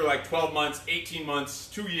literally for like 12 months, 18 months,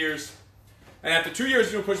 2 years. And after 2 years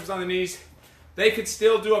of doing push-ups on their knees, they could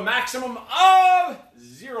still do a maximum of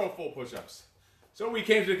 0 full push-ups. So we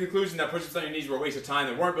came to the conclusion that push-ups on your knees were a waste of time.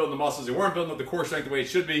 They weren't building the muscles. They weren't building up the core strength the way it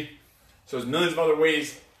should be. So there's millions of other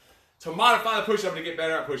ways to modify the push-up to get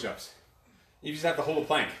better at push-ups. You just have to hold a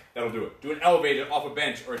plank. That'll do it. Do an elevated off a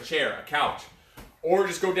bench or a chair, a couch. Or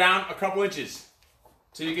just go down a couple inches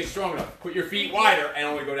till you get strong enough. Put your feet wider and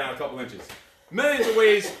only go down a couple inches. Millions of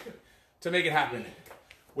ways to make it happen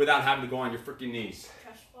without having to go on your freaking knees.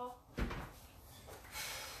 Trash ball.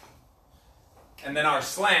 And then our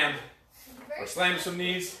slam. Our slam is some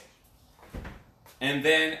knees. And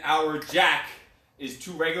then our jack is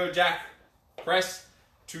 2 regular jack press,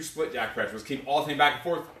 2 split jack press. Let's keep alternating back and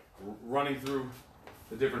forth, running through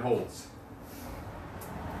the different holds.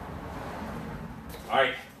 All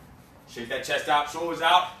right, shake that chest out, shoulders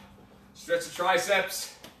out, stretch the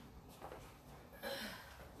triceps.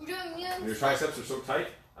 Your triceps are so tight,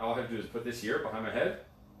 all I have to do is put this here behind my head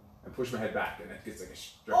and push my head back, and that gets like a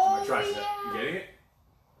stretch in my tricep. Yeah. You getting it?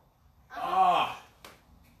 Ah.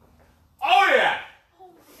 Oh yeah! Oh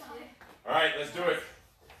my god. All right, let's do it.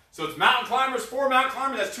 So it's mountain climbers, 4 mountain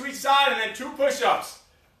climbers, that's 2 each side, and then 2 push-ups.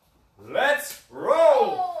 Let's roll.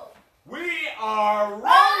 Oh. We are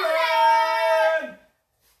rolling.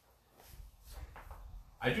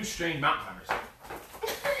 I do strained mountain climbers. Ow!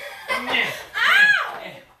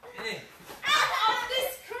 Out of the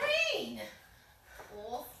screen!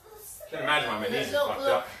 Can't imagine why my knees are Look, fucked look.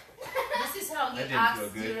 up. This is how That you didn't act feel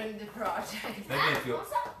good. during the project. That didn't feel.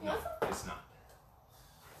 What's up? No, it's not.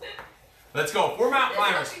 Let's go. 4 mountain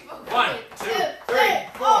climbers. 1, 2, 3,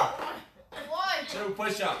 4. 1, 2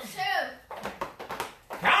 push-ups. 2,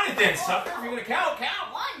 Count it then, sucker. If you're gonna count,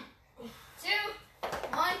 count. 1, 2,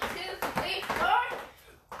 1, 2, 3, 4.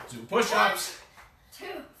 2 push-ups. 2,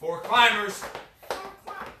 4 climbers.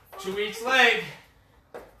 2 each leg.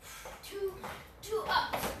 2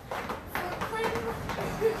 ups. 4 climbers.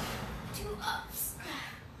 2 ups.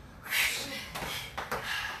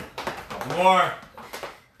 Couple more.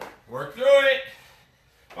 Work through it.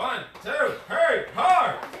 1, 2, hurry,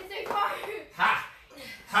 hard. 1, 2, 3, 4. Ha,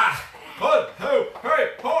 ha, 1, 2, hurry,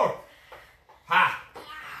 4. Ha,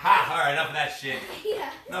 ha. All right, enough of that shit.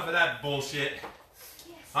 Yeah. Enough of that bullshit.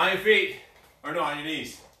 Yes. On your feet. Or no, on your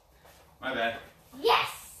knees. My bad. Yes.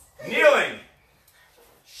 Kneeling.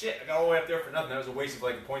 Shit, I got all the way up there for nothing. That was a waste of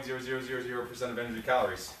like 0.0000% of energy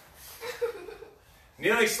calories.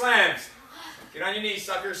 Kneeling slams. Get on your knees,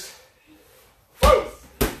 suckers.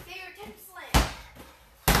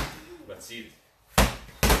 Let's see. You just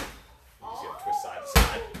gotta twist side to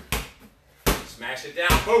side. Smash it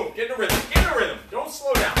down. Boom. Get in a rhythm. Get in a rhythm. Don't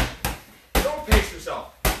slow down. Don't pace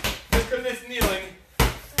yourself. Just because it's kneeling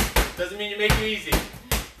doesn't mean you make it easy.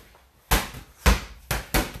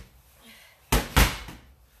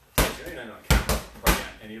 You're not on camera. Probably on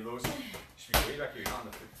any of those. You should be way back here. You're not on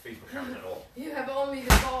the Facebook camera at all. You have only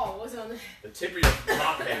the ball. What's on the... The tip of your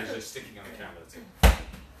top head is just sticking on the camera. That's it.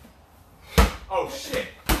 Oh, shit.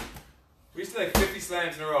 We used to do like 50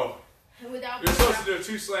 slams in a row. Without You're supposed to do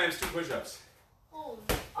 2 slams, 2 push-ups. Oh,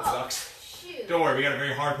 That sucks. shoot. Don't worry, we got a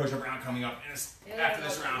very hard push-up round coming up Yeah, after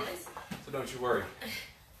this like round. this. So don't you worry.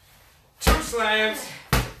 2 slams.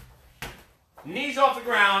 Knees off the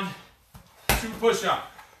ground. 2 push-up.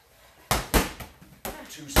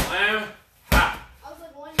 2 slam. Ha. I was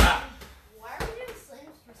like wondering, Ah. why are we doing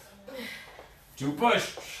slams for so long? 2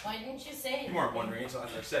 push. Why didn't you say it? You weren't wondering, so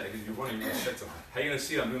I said it because you're wondering if you said something. How are you going to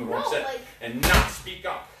see it? I'm doing the wrong No, set like- and not speak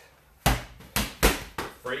up?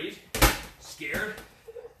 Afraid? Scared?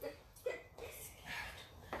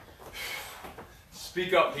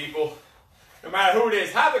 Speak up, people. No matter who it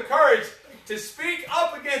is, have the courage to speak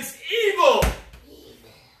up against evil.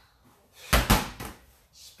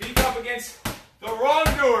 Speak up against the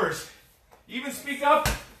wrongdoers. Even speak up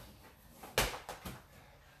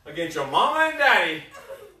against your mama and daddy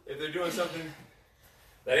if they're doing something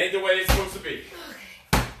that ain't the way it's supposed to be.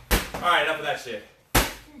 Alright, enough of that shit.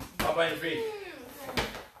 Up on your feet.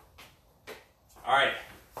 Alright.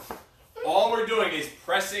 All we're doing is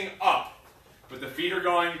pressing up. But the feet are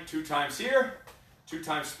going 2 times here, 2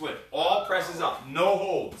 times split. All presses up, no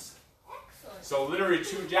holds. Excellent. So literally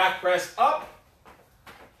 2 jack press up,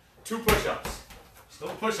 2 push-ups. Still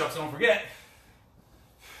push-ups, don't forget.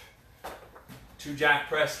 2 jack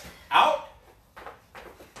press out.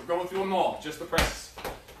 We're going through them all, just the presses.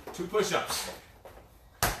 2 push-ups.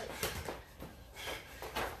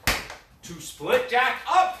 2 split jack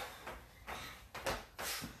up.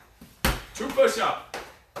 2 push-up.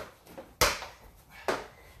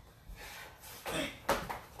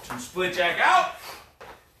 2 split jack out.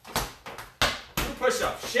 2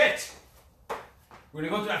 push-ups. Shit. We're gonna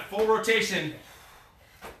go through that full rotation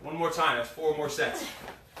 1 more time. That's 4 more sets.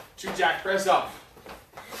 2 jack press up.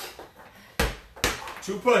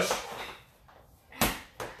 2 push.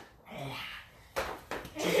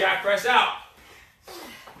 2 jack press out.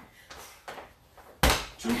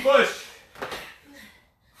 2 push.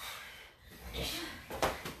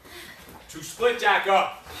 2 split jack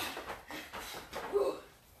up. 2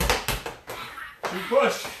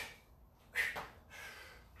 push.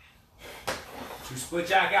 2 split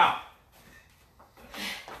jack out.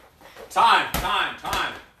 Time.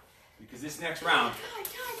 Because this next round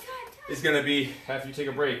is going to be, after you take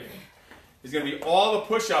a break, is going to be all the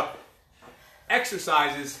push-up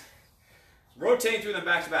exercises, rotating through them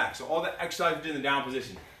back to back. So all the exercises we did in the down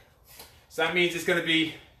position. So that means it's going to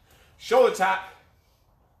be shoulder tap,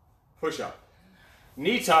 push-up,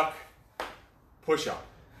 knee tuck, push-up,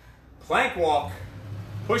 plank walk,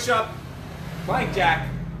 push-up, plank jack,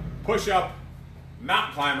 push-up,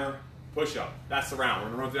 mountain climber, push-up. That's the round. We're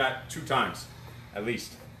going to run through that 2 times, at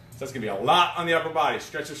least. So that's going to be a lot on the upper body.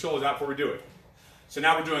 Stretch the shoulders out before we do it. So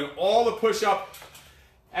now we're doing all the push-up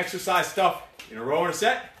exercise stuff in a row in a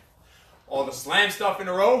set, all the slam stuff in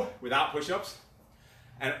a row without push-ups,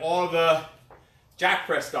 and all the jack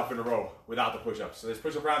press stuff in a row without the push-ups. So this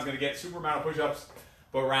push-up round is going to get super amount of push-ups,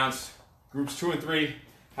 but rounds, groups 2 and 3,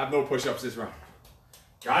 have no push-ups this round.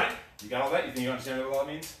 Got it? You got all that? You think you understand what all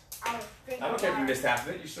that means? I was drinking I don't care if you water. missed half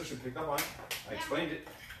of it. You still should have picked up on it. I explained it.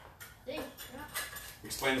 Dang, We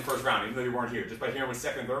explained the first round, even though you weren't here. Just by hearing what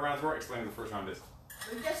second and third rounds were, explain what the first round is.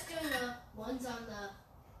 we're just doing the ones on the,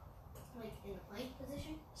 like, in the plank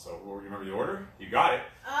position. So, you remember the order? You got it.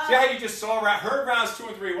 See how you just saw, heard rounds 2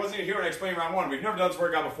 and 3, wasn't even here when I explained round 1. We've never done this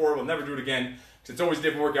workout before. We'll never do it again, because it's always a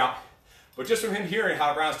different workout. But just from him hearing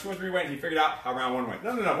how rounds 2 and 3 went, he figured out how round 1 went.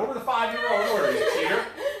 No. What were the 5 in a row in order, you cheater?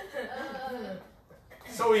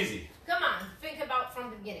 So easy. Come on, think about from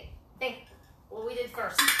the beginning. Think what we did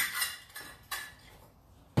first.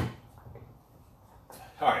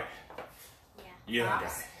 All right. Yeah. You got it.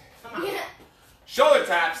 Come on. Yeah. Shoulder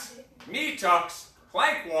taps, knee tucks,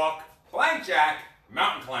 plank walk, plank jack,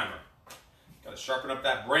 mountain climber. Got to sharpen up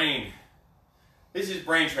that brain. This is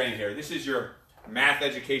brain training here. This is your math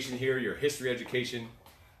education here, your history education,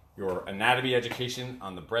 your anatomy education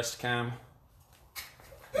on the breast cam,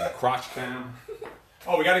 and the crotch cam.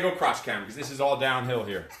 Oh, we got to go crotch cam because this is all downhill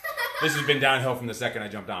here. This has been downhill from the second I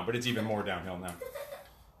jumped on, but it's even more downhill now.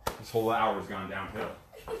 This whole hour's gone downhill.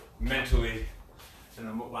 Mentally.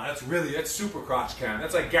 And wow, that's super crotch cam.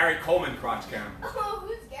 That's like Gary Coleman crotch cam. Oh,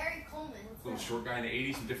 who's Gary Coleman? short guy in the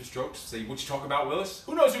 80s from different strokes. Say, what you talking about, Willis?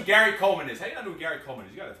 Who knows who Gary Coleman is? How do you not know who Gary Coleman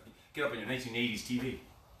is? You gotta get up on your 1980s TV.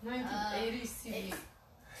 1980s TV.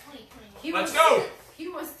 Let's go! He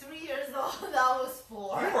was 3 years old. That was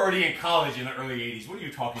 4. You were already in college in the early 80s. What are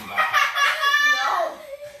you talking about? No.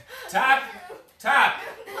 Tap, tap.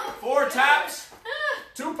 4 taps,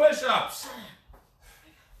 2 push-ups,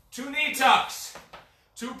 2 knee tucks,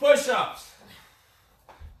 2 push-ups,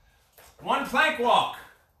 1 plank walk,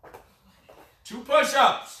 2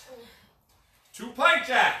 push-ups, 2 plank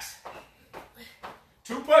jacks,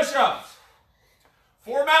 2 push-ups,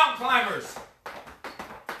 4 mountain climbers,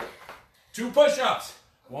 2 push-ups,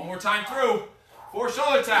 1 more time through, 4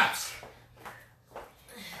 shoulder taps,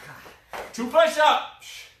 2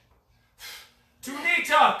 push-ups, 2 knee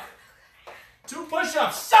tuck, 2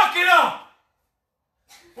 push-ups, suck it up,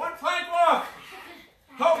 1 plank walk,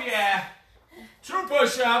 oh yeah, 2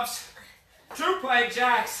 push-ups, 2 plank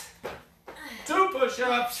jacks, 2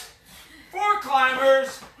 push-ups, 4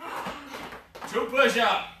 climbers, 2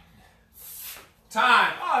 push-ups.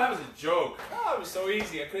 Time. Oh, that was a joke. Oh, it was so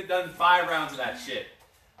easy. I could have done 5 rounds of that shit.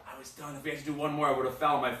 I was done. If we had to do 1 more, I would have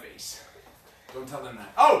fell on my face. Don't tell them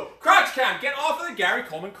that. Oh, crotch cam. Get off of the Gary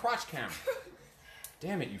Coleman crotch cam.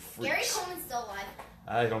 Damn it, you freaks. Gary Coleman's still alive.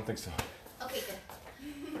 I don't think so. Okay, good.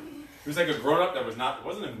 He was like a grown-up that was not, it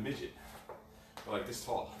wasn't a midget. But like this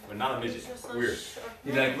tall, but not a midget. Weird.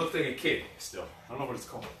 He like looked like a kid still. I don't know what it's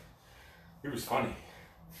called. He was funny. And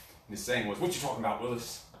his saying was, what you talking about,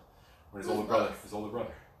 Willis? Or his older brother. His older brother.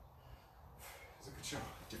 It was a good show.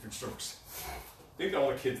 Different strokes. I think all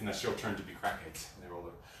the kids in that show turned to be crackheads when they were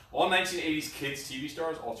older. All 1980s kids TV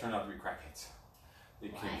stars all turned out to be crackheads. They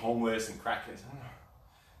became homeless and crackheads. I don't know.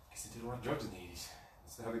 I guess they did a lot of drugs in the 80s.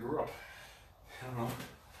 That's how they grew up. I don't know.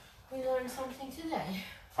 We learned something today.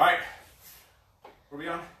 Alright. Where are we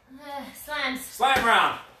on? Slams. Slam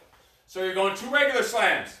round. So you're going 2 regular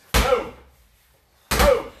slams. Boom.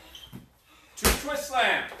 Boom. 2 twist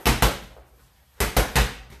slam.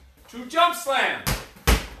 2 jump slam.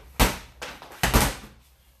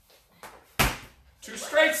 2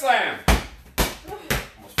 straight slam.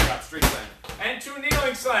 Almost forgot straight slam. And 2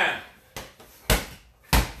 kneeling slam.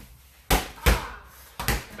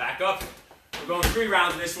 Back up. We're going 3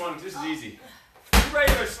 rounds in this one. This is easy. 2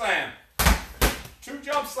 regular slam. 2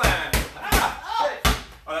 jump slam. Ah, shit.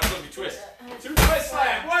 Oh, that's supposed to be twist. 2 twist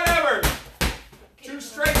slam. Whatever. 2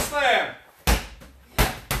 straight slam.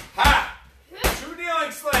 Ha. 2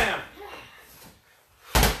 kneeling slam.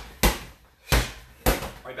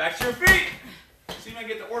 Right back to your feet. See if I can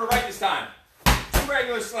get the order right this time. 2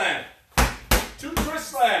 regular slam. 2 twist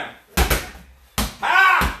slam.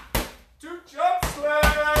 Ha. 2 jump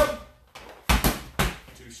slam.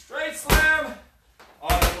 2 straight slam. Oh,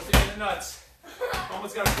 that almost hit in the nuts.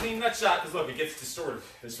 Almost got a clean nut shot because look, it gets distorted.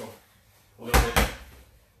 This one. A little bit.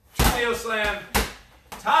 2 neo slam.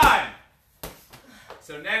 Time.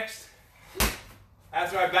 So next,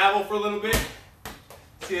 after I babble for a little bit,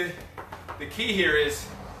 see, the key here is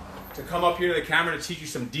to come up here to the camera to teach you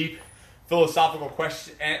some deep philosophical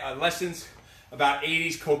lessons about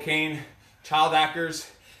 80s cocaine, child actors,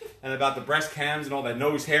 and about the breast cams and all that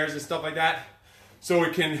nose hairs and stuff like that. So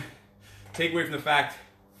it can take away from the fact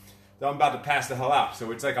that I'm about to pass the hell out.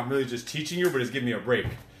 So it's like I'm really just teaching you, but it's giving me a break.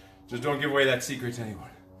 Just don't give away that secret to anyone.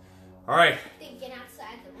 All right. Thinking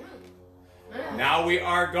outside the room. Now we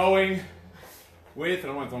are going with, I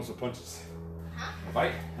don't want to throw some punches. Huh?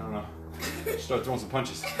 Fight? I don't know. Start throwing some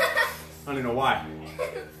punches. I don't even know why.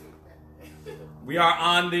 We are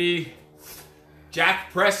on the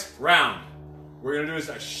jack press round. We're going to do this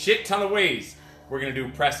a shit ton of ways. We're going to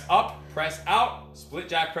do press up, press out, split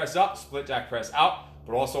jack press up, split jack press out,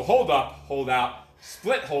 but also hold up, hold out,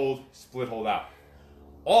 split hold out.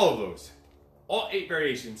 All of those. All 8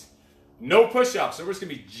 variations. No push-ups, so we're just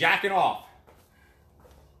going to be jacking off.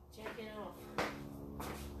 Jacking off.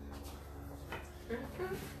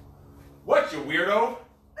 What, you weirdo?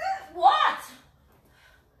 What?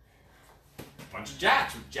 Bunch of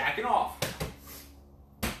jacks. We're jacking off.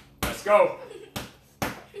 Let's go.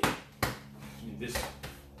 Need this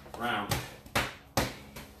round.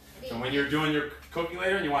 So when you're doing your cooking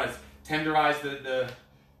later and you want to tenderize the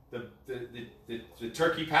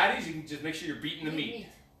turkey patties, you can just make sure you're beating the meat.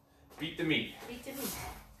 Beat the meat. Beat the meat.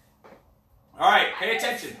 All right, pay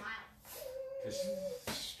attention. It's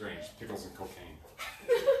strange, pickles and cocaine.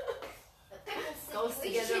 Goes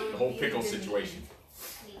together with The whole beating pickle the meat. situation.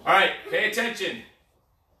 All right, pay attention.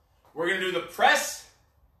 We're gonna do the press.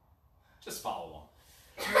 Just follow along.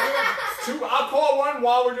 2, I'll call 1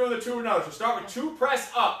 while we're doing the 2 another. So start with 2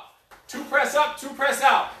 press up, 2 press up, 2 press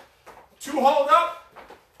out, 2 hold up,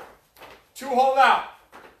 2 hold out,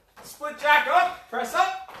 split jack up, press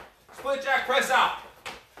up, split jack, press out.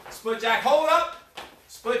 Split jack, hold up,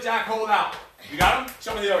 split jack, hold out. You got them?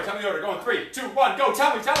 Show me the order, tell me the order. Go in 3, 2, 1, go.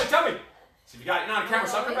 Tell me. See if you got it. You're not on camera,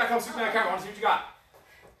 so I'll come back home, see if you're on camera. I want to see what you got.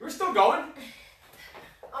 You're still going.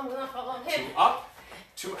 I'm gonna follow him. 2 up,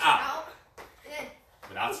 2 out.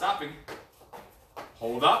 Without stopping.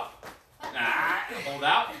 Hold up. Hold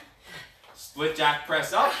out. Split jack,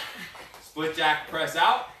 press up. Split jack, press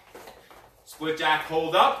out. Split jack,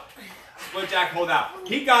 hold up. Split jack, hold out.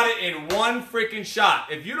 He got it in one freaking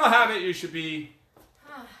shot. If you don't have it, you should be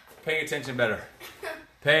paying attention better.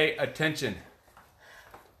 Pay attention.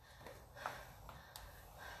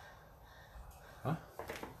 Huh?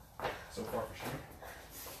 So far for sure.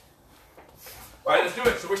 All right, let's do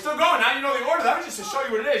it. So we're still going. Now you know the order. That was just to show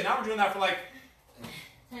you what it is. Now we're doing that for like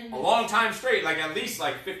a long time straight, like at least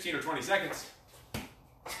like 15 or 20 seconds.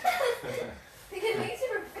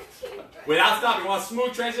 Without stopping. You want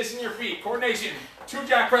smooth transition in your feet. Coordination. 2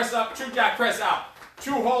 jack press up, 2 jack press out.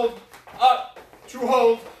 2 hold up, 2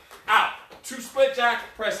 hold out. 2 split jack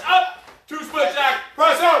press up, 2 split jack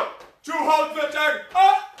press out. 2 hold split jack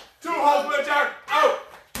up, 2 hold split jack out.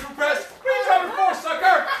 2 press. What are you driving for,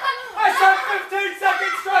 sucker? I said 15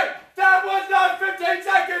 seconds straight. That was not 15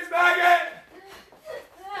 seconds, maggot.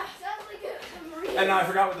 And now I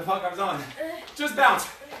forgot what the fuck I was on. Just bounce.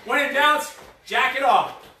 When it bounce, jack it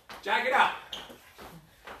off. Jack it out.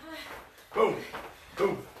 Boom.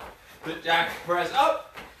 Boom. Split jack, press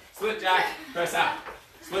up. Split jack, press out.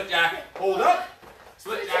 Split jack, hold up.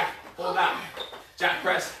 Split jack, hold out. Jack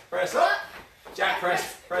press, press up. Jack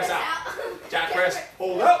press, press out. Jack press,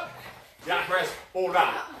 hold up. Jack press, hold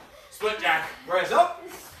out. Split jack, press up.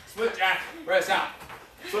 Split jack, press out.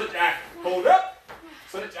 Split jack, hold up.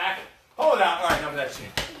 Split jack, hold out. All right, enough of that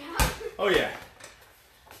shit. Oh yeah.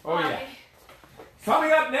 Oh yeah.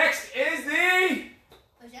 Coming up next is the...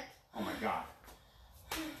 Oh my god.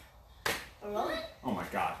 Oh my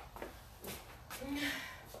god.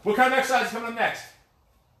 What kind of exercise is coming up next?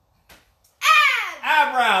 Abs!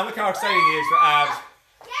 Ab round. Look how exciting he is for abs.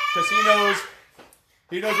 Because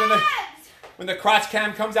he knows when the crotch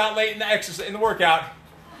cam comes out late in the exercise, in the workout,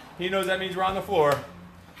 he knows that means we're on the floor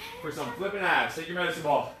for some flipping abs. Take your medicine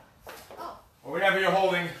ball. Or whatever you're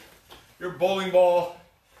holding, your bowling ball,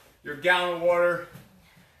 your gallon of water,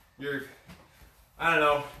 your, I don't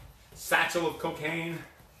know, satchel of cocaine,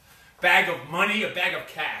 bag of money, a bag of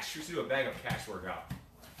cash. We should do a bag of cash workout.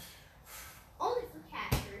 Only for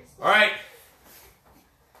cashers. All right.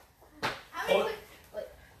 How many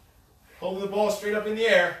Hold the ball straight up in the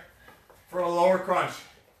air for a lower crunch.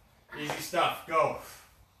 Easy stuff. Go.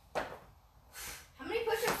 How many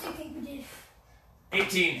push-ups do you think we did?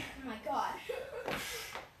 18. Oh my god.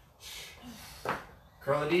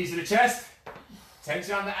 Curl the knees to the chest.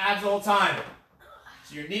 Tension on the abs the whole time.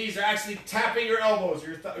 So your knees are actually tapping your elbows,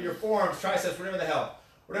 your forearms, triceps, whatever the hell.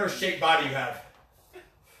 Whatever shaped body you have.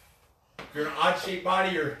 If you're an odd shaped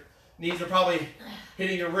body, your knees are probably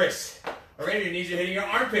hitting your wrists. Or maybe your knees are hitting your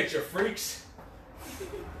armpits, you freaks.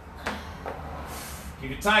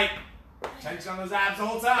 Keep it tight. Tension on those abs the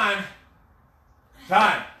whole time.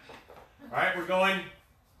 Time. Alright, we're going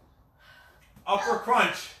upper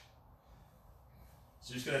crunch.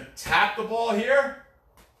 So you're just going to tap the ball here,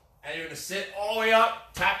 and you're going to sit all the way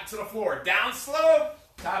up, tap it to the floor. Down slow,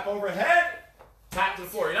 tap overhead, tap to the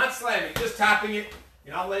floor. You're not slamming, just tapping it.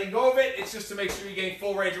 You're not letting go of it. It's just to make sure you gain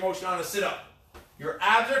full range of motion on a sit-up. Your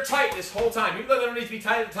abs are tight this whole time. Even though they don't need to be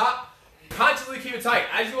tight at the top, consciously keep it tight.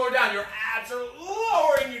 As you lower down, your abs are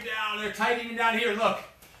lowering you down. They're tight even down here. Look,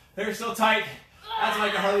 they're still tight. That's why I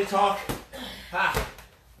can hardly talk. Ha.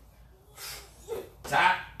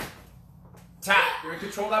 Tap. Tap. You're in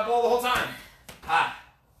control of that ball the whole time. Ha.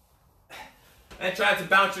 And try to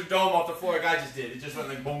bounce your dome off the floor like I just did. It just went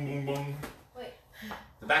like boom, boom, boom. Wait.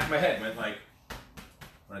 The back of my head went like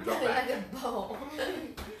when I dropped back. Like a bow.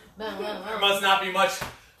 There must not be much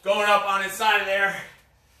going up on inside of there.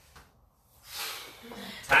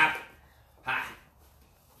 Tap. Ha.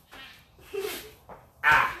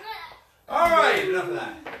 Ah. All right, enough of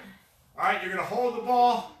that. All right, you're going to hold the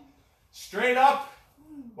ball straight up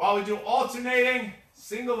while we do alternating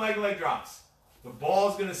single leg drops. The ball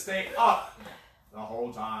is going to stay up the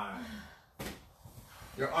whole time.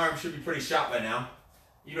 Your arm should be pretty shot by now.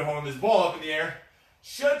 Even holding this ball up in the air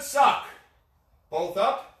should suck. Both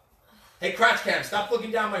up. Hey, crotch cam, stop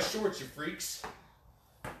looking down my shorts, you freaks.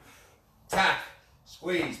 Tap,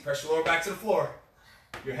 squeeze, press your lower back to the floor.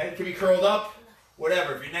 Your head can be curled up,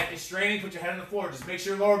 whatever. If your neck is straining, put your head on the floor. Just make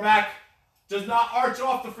sure your lower back does not arch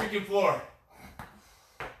off the freaking floor.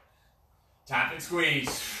 Tap and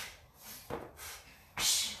squeeze.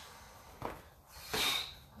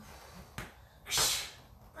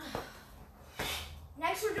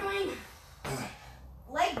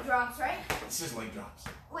 This is leg drops.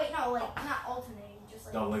 Wait, no, like not alternating, just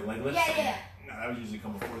like. Double leg lifts? Yeah. No, that would usually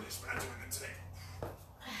come before this, but I'm doing it today.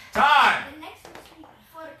 Time! The next one's gonna be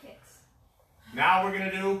flutter kicks. Now we're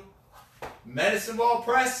gonna do medicine ball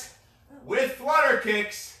press with flutter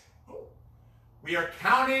kicks. We are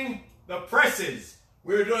counting the presses.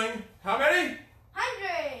 We're doing how many?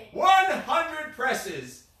 100. 100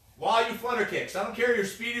 presses while you flutter kick. So I don't care your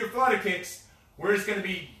speed of your flutter kicks. We're just gonna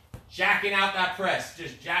be jacking out that press,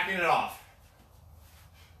 just jacking it off.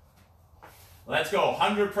 Let's go.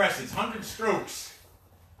 100 presses, 100 strokes.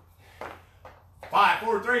 5,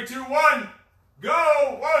 4, 3, 2, 1.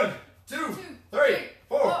 Go. 1, 2, 3,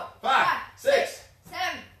 4, 5, 6,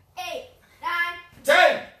 7, 8, 9,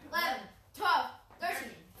 10. 11, 12, 13,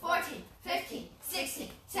 14, 15, 16,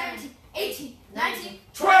 17, 18, 19,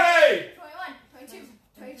 20. 21, 22,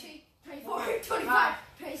 23, 24, 25,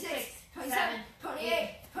 26, 27, 28,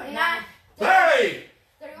 29, 30.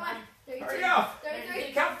 31, 32, Hurry up.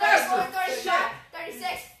 33, Count 34, faster. 35,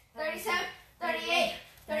 36, 37, 38,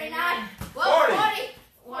 39, 40, 40,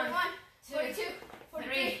 41, 42,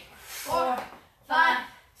 43, 4, 5,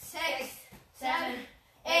 6, 7,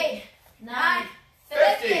 8, 9,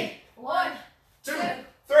 50, 1, 2,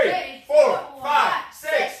 3, 4, 5,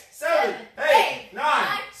 6, 7, 8, 9,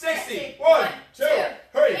 60. 1, 2,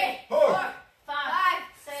 3, 4, 5,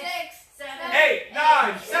 6, 7, 8,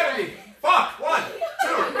 9, 70. Fuck. 1, 2.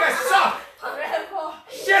 You guys suck.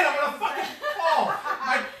 Shit, I'm gonna fucking fall.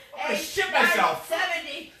 I'm gonna shit myself.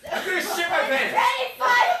 70. I'm gonna shit my pants.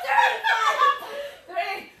 35,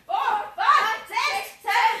 3, 4, 5, 6,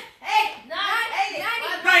 7, 8, 9, 80,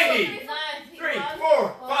 90. 3,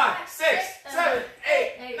 4, 5, 6, 7,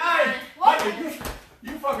 8, 9, 100.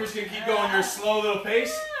 You fuckers can keep going your slow little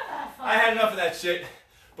pace. I had enough of that shit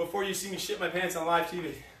before you see me shit my pants on live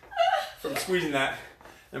TV. From squeezing that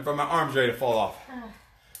and from my arms ready to fall off.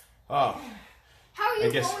 Oh. How are you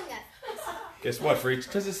I guess- blowing that? Guess what, freaks?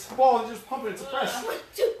 Because this ball is just pumping, it's a press. 1,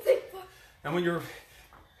 2, 3, 4. And when your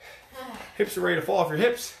hips are ready to fall off your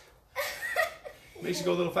hips, it makes you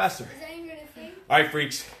go a little faster. Is that even a thing? All right,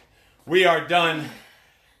 freaks. We are done.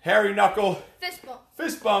 Hairy knuckle, Fist bump.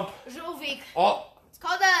 fist bump. Żółwik. All It's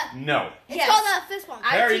called a. no. It's Yes. called a fist bump.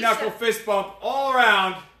 Hairy teach knuckle, you. fist bump all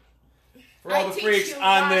around. For all I the teach freaks you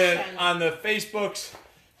on Russian. the Facebooks,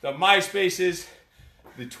 the MySpaces,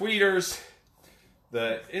 the Tweeters,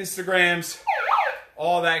 the Instagrams,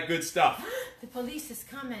 all that good stuff. The police is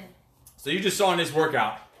coming. So you just saw in this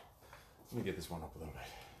workout. Let me get this one up a little bit.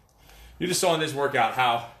 You just saw in this workout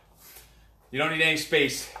how you don't need any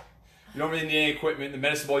space. You don't really need any equipment. The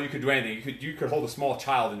medicine ball, you could do anything. You could hold a small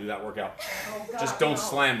child and do that workout. Oh, God, Just don't no.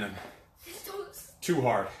 slam them too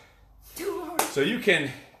hard. Too hard. So you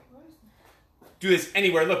can do this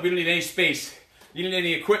anywhere. Look, we don't need any space. You don't need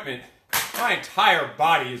any equipment. My entire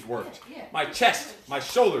body is worked. Yeah. My chest, my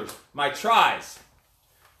shoulders, my tries,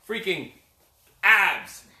 freaking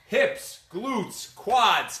abs, hips, glutes,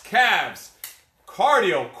 quads, calves,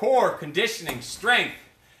 cardio, core, conditioning, strength,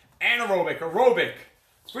 anaerobic, aerobic,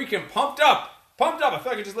 freaking pumped up. I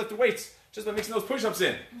feel like I just lifted weights just by mixing those push-ups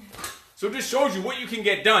in. So it just shows you what you can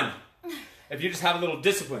get done if you just have a little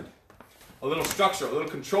discipline, a little structure, a little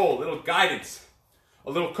control, a little guidance,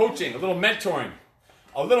 a little coaching, a little mentoring,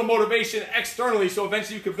 a little motivation externally so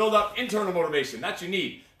eventually you can build up internal motivation. That's what you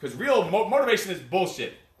need. Because real motivation is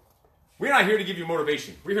bullshit. We're not here to give you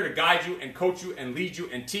motivation. We're here to guide you and coach you and lead you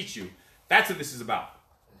and teach you. That's what this is about.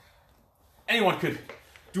 Anyone could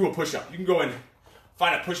do a push-up. You can go and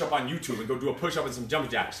find a push-up on YouTube and go do a push-up and some jump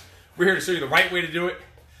jacks. We're here to show you the right way to do it,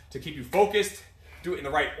 to keep you focused, do it in the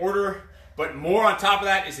right order. But more on top of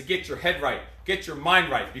that is to get your head right, get your mind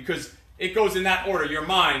right, because it goes in that order: your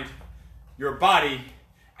mind, your body,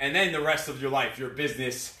 and then the rest of your life, your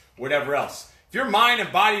business, whatever else. If your mind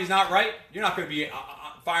and body is not right, you're not going to be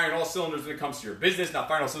firing all cylinders when it comes to your business, not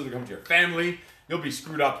firing all cylinders when it comes to your family. You'll be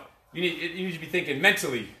screwed up. You need to be thinking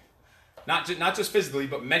mentally, not just physically,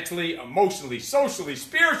 but mentally, emotionally, socially,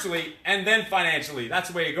 spiritually, and then financially. That's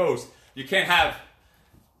the way it goes. You can't have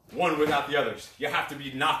one without the others. You have to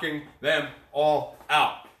be knocking them all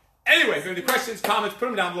out. Anyway, if you have any questions, comments, put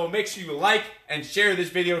them down below. Make sure you like and share this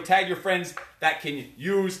video. Tag your friends that can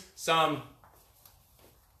use some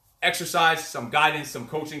exercise, some guidance, some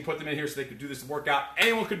coaching. Put them in here so they could do this workout.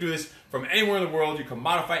 Anyone could do this from anywhere in the world. You can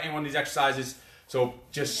modify any one of these exercises. So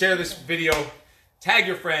just share this video. Tag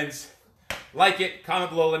your friends. Like it.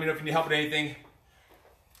 Comment below. Let me know if you need help with anything.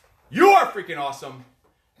 You are freaking awesome.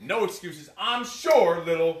 No excuses. I'm sure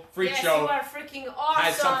Little Freak Yes, Show you are freaking awesome.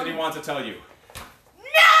 has something he wants to tell you.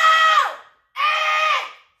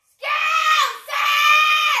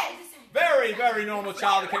 Very, very normal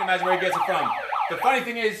child. I can't imagine where he gets it from. the funny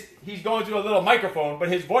thing is, he's going through a little microphone, but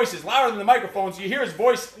his voice is louder than the microphone, so you hear his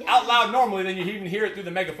voice out loud normally, then you even hear it through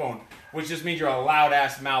the megaphone, which just means you're a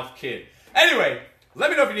loud-ass mouth kid. Anyway,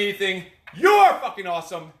 let me know if you need anything. You're fucking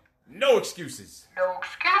awesome. No excuses. No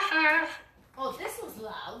excuses. Oh, this was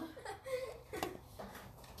loud.